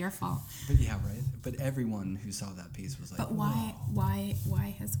because of your fault. But yeah, right. But everyone who saw that piece was like, but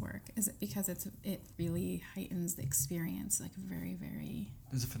why his work? Is it because it really heightens the experience, very, very...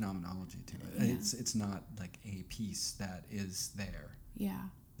 There's a phenomenology to it. Yeah. It's not a piece that is there. Yeah.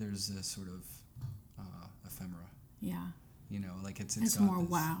 There's a sort of ephemera. Yeah. It's got more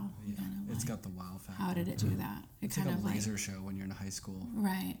this, wow. Yeah. It's got the wow factor. How did it do that? It's like a laser show when you're in high school.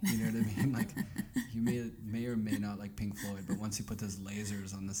 Right. You know what I mean? You may or may not like Pink Floyd, but once you put those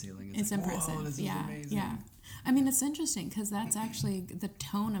lasers on the ceiling, it's impressive. Whoa, this is amazing. Yeah. I mean, it's interesting because that's actually the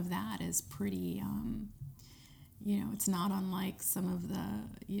tone of that is pretty. It's not unlike some of the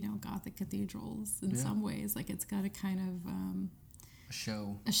Gothic cathedrals in some ways. It's got a kind of a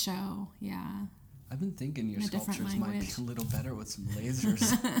show. A show, yeah. I've been thinking your sculptures might be a little better with some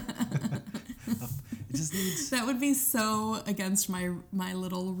lasers. It just needs... That would be so against my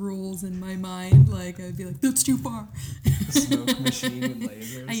little rules in my mind. I'd be like, that's too far. The smoke machine with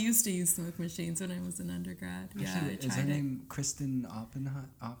lasers. I used to use smoke machines when I was an undergrad. Actually, is her name Kristen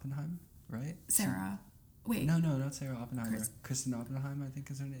Oppenheim, right? Sarah. Wait. No, not Sarah Oppenheimer. Kristen Oppenheim, I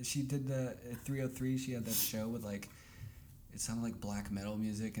think is her name. She did the 303. She had that show with it sounded like black metal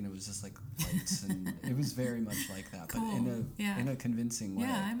music, and it was just lights, and it was very much like that, cool. But in a convincing way.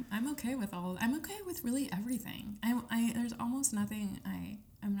 Yeah, I'm okay with I'm okay with really everything. There's almost nothing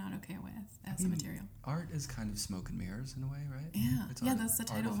I'm not okay with as a material. Art is kind of smoke and mirrors in a way, right? Yeah, that's the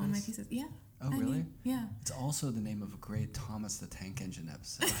title of one of my pieces. Yeah. Oh, really? Yeah. It's also the name of a great Thomas the Tank Engine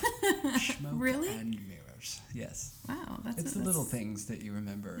episode. Smoke really? and mirrors. Yes. Wow, it's the little things that you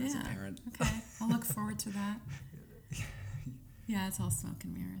remember as a parent. Okay, I'll look forward to that. Yeah, it's all smoke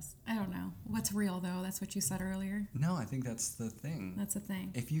and mirrors. I don't know. What's real, though? That's what you said earlier. No, I think that's the thing. That's the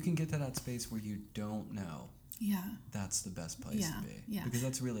thing. If you can get to that space where you don't know, that's the best place to be. Yeah. Because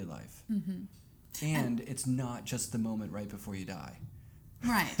that's really life. Mm-hmm. And it's not just the moment right before you die.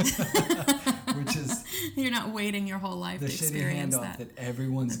 Right. Which is... You're not waiting your whole life to experience that. The shitty handoff that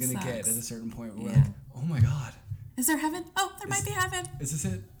everyone's going to get at a certain point where we're like, oh my God. Is there heaven? Oh, there might be heaven. Is this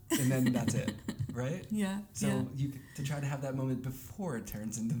it? And then that's it, right? Yeah. So to try to have that moment before it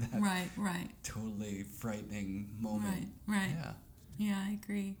turns into that right. totally frightening moment. Right. Yeah. Yeah, I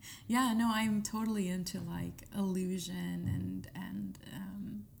agree. Yeah, no, I'm totally into illusion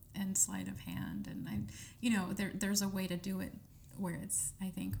and sleight of hand, and there's a way to do it where it's, I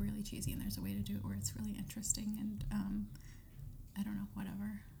think, really cheesy, and there's a way to do it where it's really interesting, and I don't know,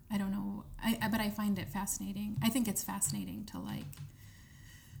 whatever. I don't know. But I find it fascinating. I think it's fascinating to like,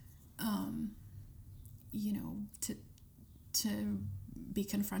 to be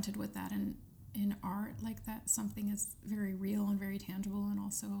confronted with that in art, like that something is very real and very tangible, and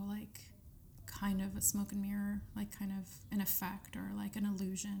also like kind of a smoke and mirror, like kind of an effect or like an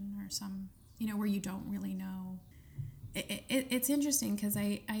illusion or some, where you don't really know. It's interesting because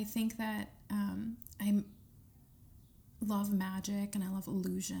I think that I love magic and I love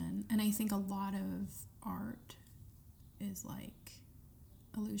illusion, and I think a lot of art is like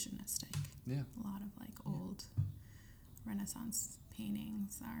illusionistic. Yeah. A lot of like old Renaissance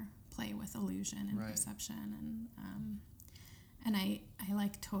paintings play with illusion and perception, and I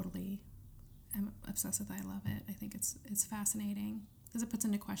like totally. I'm obsessed with it. I love it. I think it's fascinating because it puts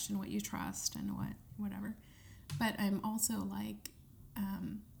into question what you trust and whatever. But I'm also like,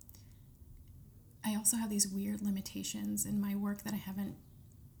 I also have these weird limitations in my work that I haven't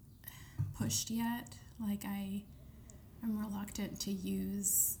pushed yet. Like I'm reluctant to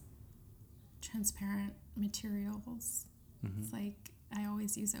use transparent materials. Mm-hmm. It's like I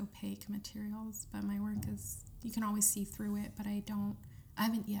always use opaque materials, but my work is, you can always see through it, but I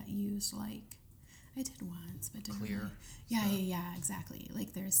haven't yet used like, I did once, but didn't clear. Really. Yeah, exactly.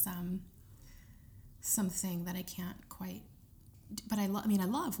 Like there's something that I can't quite, but I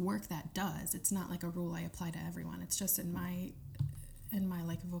love work that does. It's not like a rule I apply to everyone. It's just in my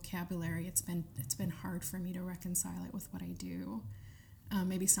like vocabulary, it's been hard for me to reconcile it with what I do.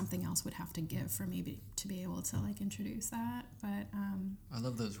 Maybe something else would have to give for me to be able to like introduce that. But I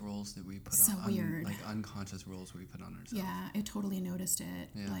love those rules that we put so on, weird. Like unconscious rules we put on ourselves. Yeah, I totally noticed it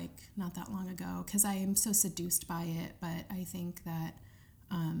like not that long ago because I am so seduced by it. But I think that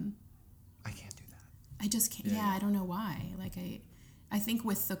I can't do that. I just can't. Yeah, I don't know why. Like I think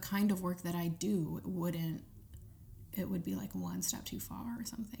with the kind of work that I do, it would be like one step too far or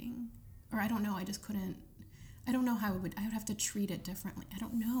something. Or I don't know. I just couldn't. I don't know how I would have to treat it differently. I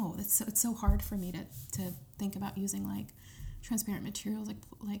don't know. It's so hard for me to think about using like transparent materials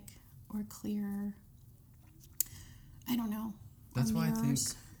like or clear. I don't know. That's why I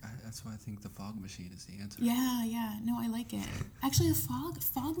think the fog machine is the answer. Yeah. No, I like it. Actually, the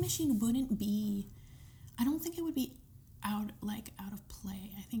fog machine wouldn't be. I don't think it would be out of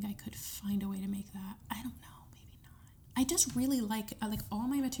play. I think I could find a way to make that. I don't know. Maybe not. I just really like all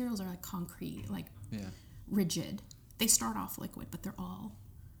my materials are like concrete, like rigid. They start off liquid, but they're all.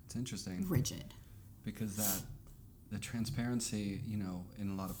 It's interesting. Rigid. Because the transparency, in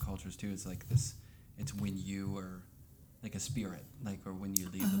a lot of cultures too, is like this. It's when you are like a spirit, like, or when you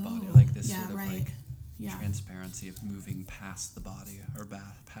leave the body, like this sort of like transparency of moving past the body or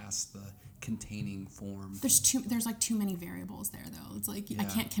past the containing form. There's like too many variables there though. It's like I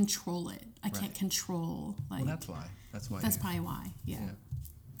can't control it. I can't control like. Well, that's why. That's probably why. Yeah.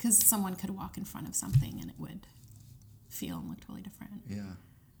 Because someone could walk in front of something and it would feel and look totally different. Yeah.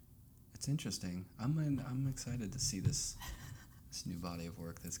 It's interesting. I'm excited to see this new body of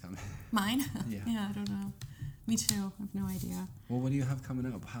work that's coming. Mine? Yeah. Yeah, I don't know. Me too. I have no idea. Well, what do you have coming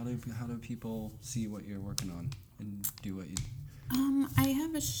up? How do people see what you're working on and do what you do? I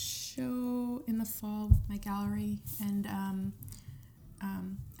have a show in the fall with my gallery, and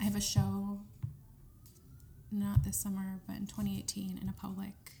I have a show not this summer, but in 2018 in a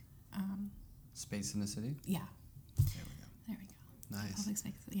public space in the city? Yeah. There we go. Nice. Public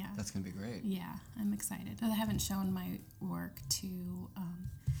space, yeah. That's going to be great. Yeah, I'm excited. I haven't shown my work to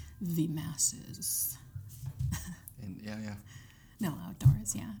the masses. No,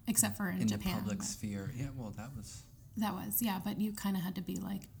 outdoors, yeah. Except for in Japan. In the public sphere. Yeah, well, that was, but you kind of had to be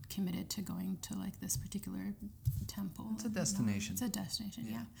like committed to going to like this particular temple. It's a destination. It's a destination,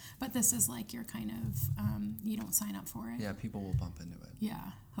 yeah. But this is like you're kind of, you don't sign up for it. Yeah, people will bump into it.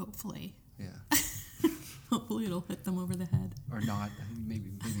 Yeah, hopefully. Yeah. Hopefully it'll hit them over the head. Or not.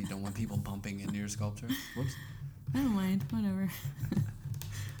 Maybe you don't want people bumping into your sculpture. Whoops. I don't mind. Whatever.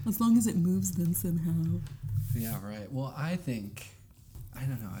 As long as it moves them somehow. Yeah, right. Well, I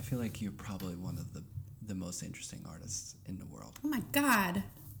don't know. I feel like you're probably one of the most interesting artists in the world. Oh my God.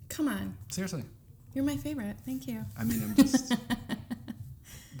 Come on. Seriously. You're my favorite. Thank you. I mean, I'm just...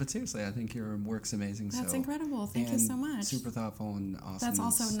 But seriously, I think your work's amazing. That's incredible. Thank you so much. Super thoughtful and awesome. That's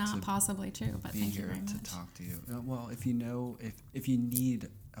also not possibly true, but thank you very much. To talk to you. Well, if you need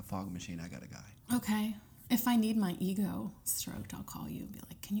a fog machine, I got a guy. Okay. If I need my ego stroked, I'll call you and be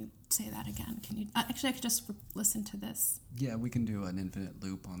like, "Can you say that again? Can you?" Actually, I could just listen to this. Yeah, we can do an infinite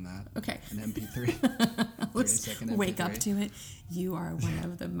loop on that. Okay. An MP3. Let's 30-second wake MP3. up to it. You are one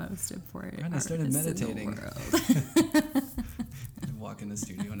of the most important I started artists meditating. in the world. walk in the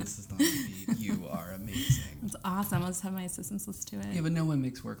studio and it's just on repeat. You are amazing. It's awesome. I'll just have my assistants listen to it. Yeah, but no one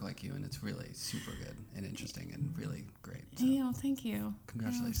makes work like you, and it's really super good and interesting and really great. So. Hey, well, thank you.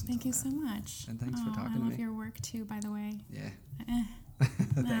 Congratulations. Thank you so much. And thanks for talking to me. I love your work too, by the way. Yeah.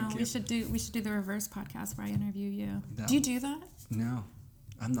 No, we should do the reverse podcast where I interview you. Do you do that? No,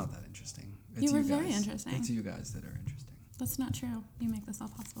 I'm not that interesting. It's you were you guys. very interesting. It's you guys that are interesting. That's not true. You make this all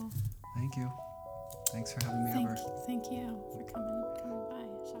possible. Thank you. Thanks for having me over. Thank you for coming by.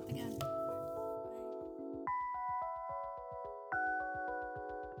 Shop again.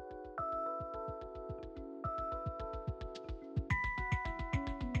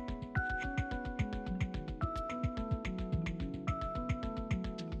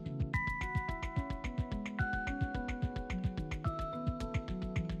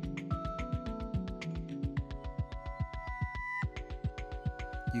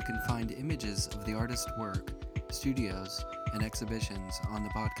 You can find images of the artist's work, studios, and exhibitions on the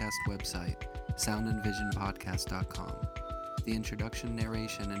podcast website, soundandvisionpodcast.com. The introduction,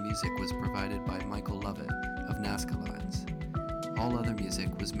 narration, and music was provided by Michael Lovett of Nazca Lines. All other music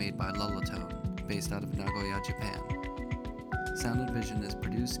was made by Lullatone, based out of Nagoya, Japan. Sound and Vision is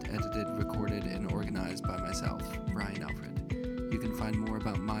produced, edited, recorded, and organized by myself, Brian Alfred. You can find more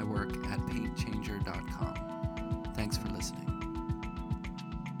about my work at paintchanger.com. Thanks for listening.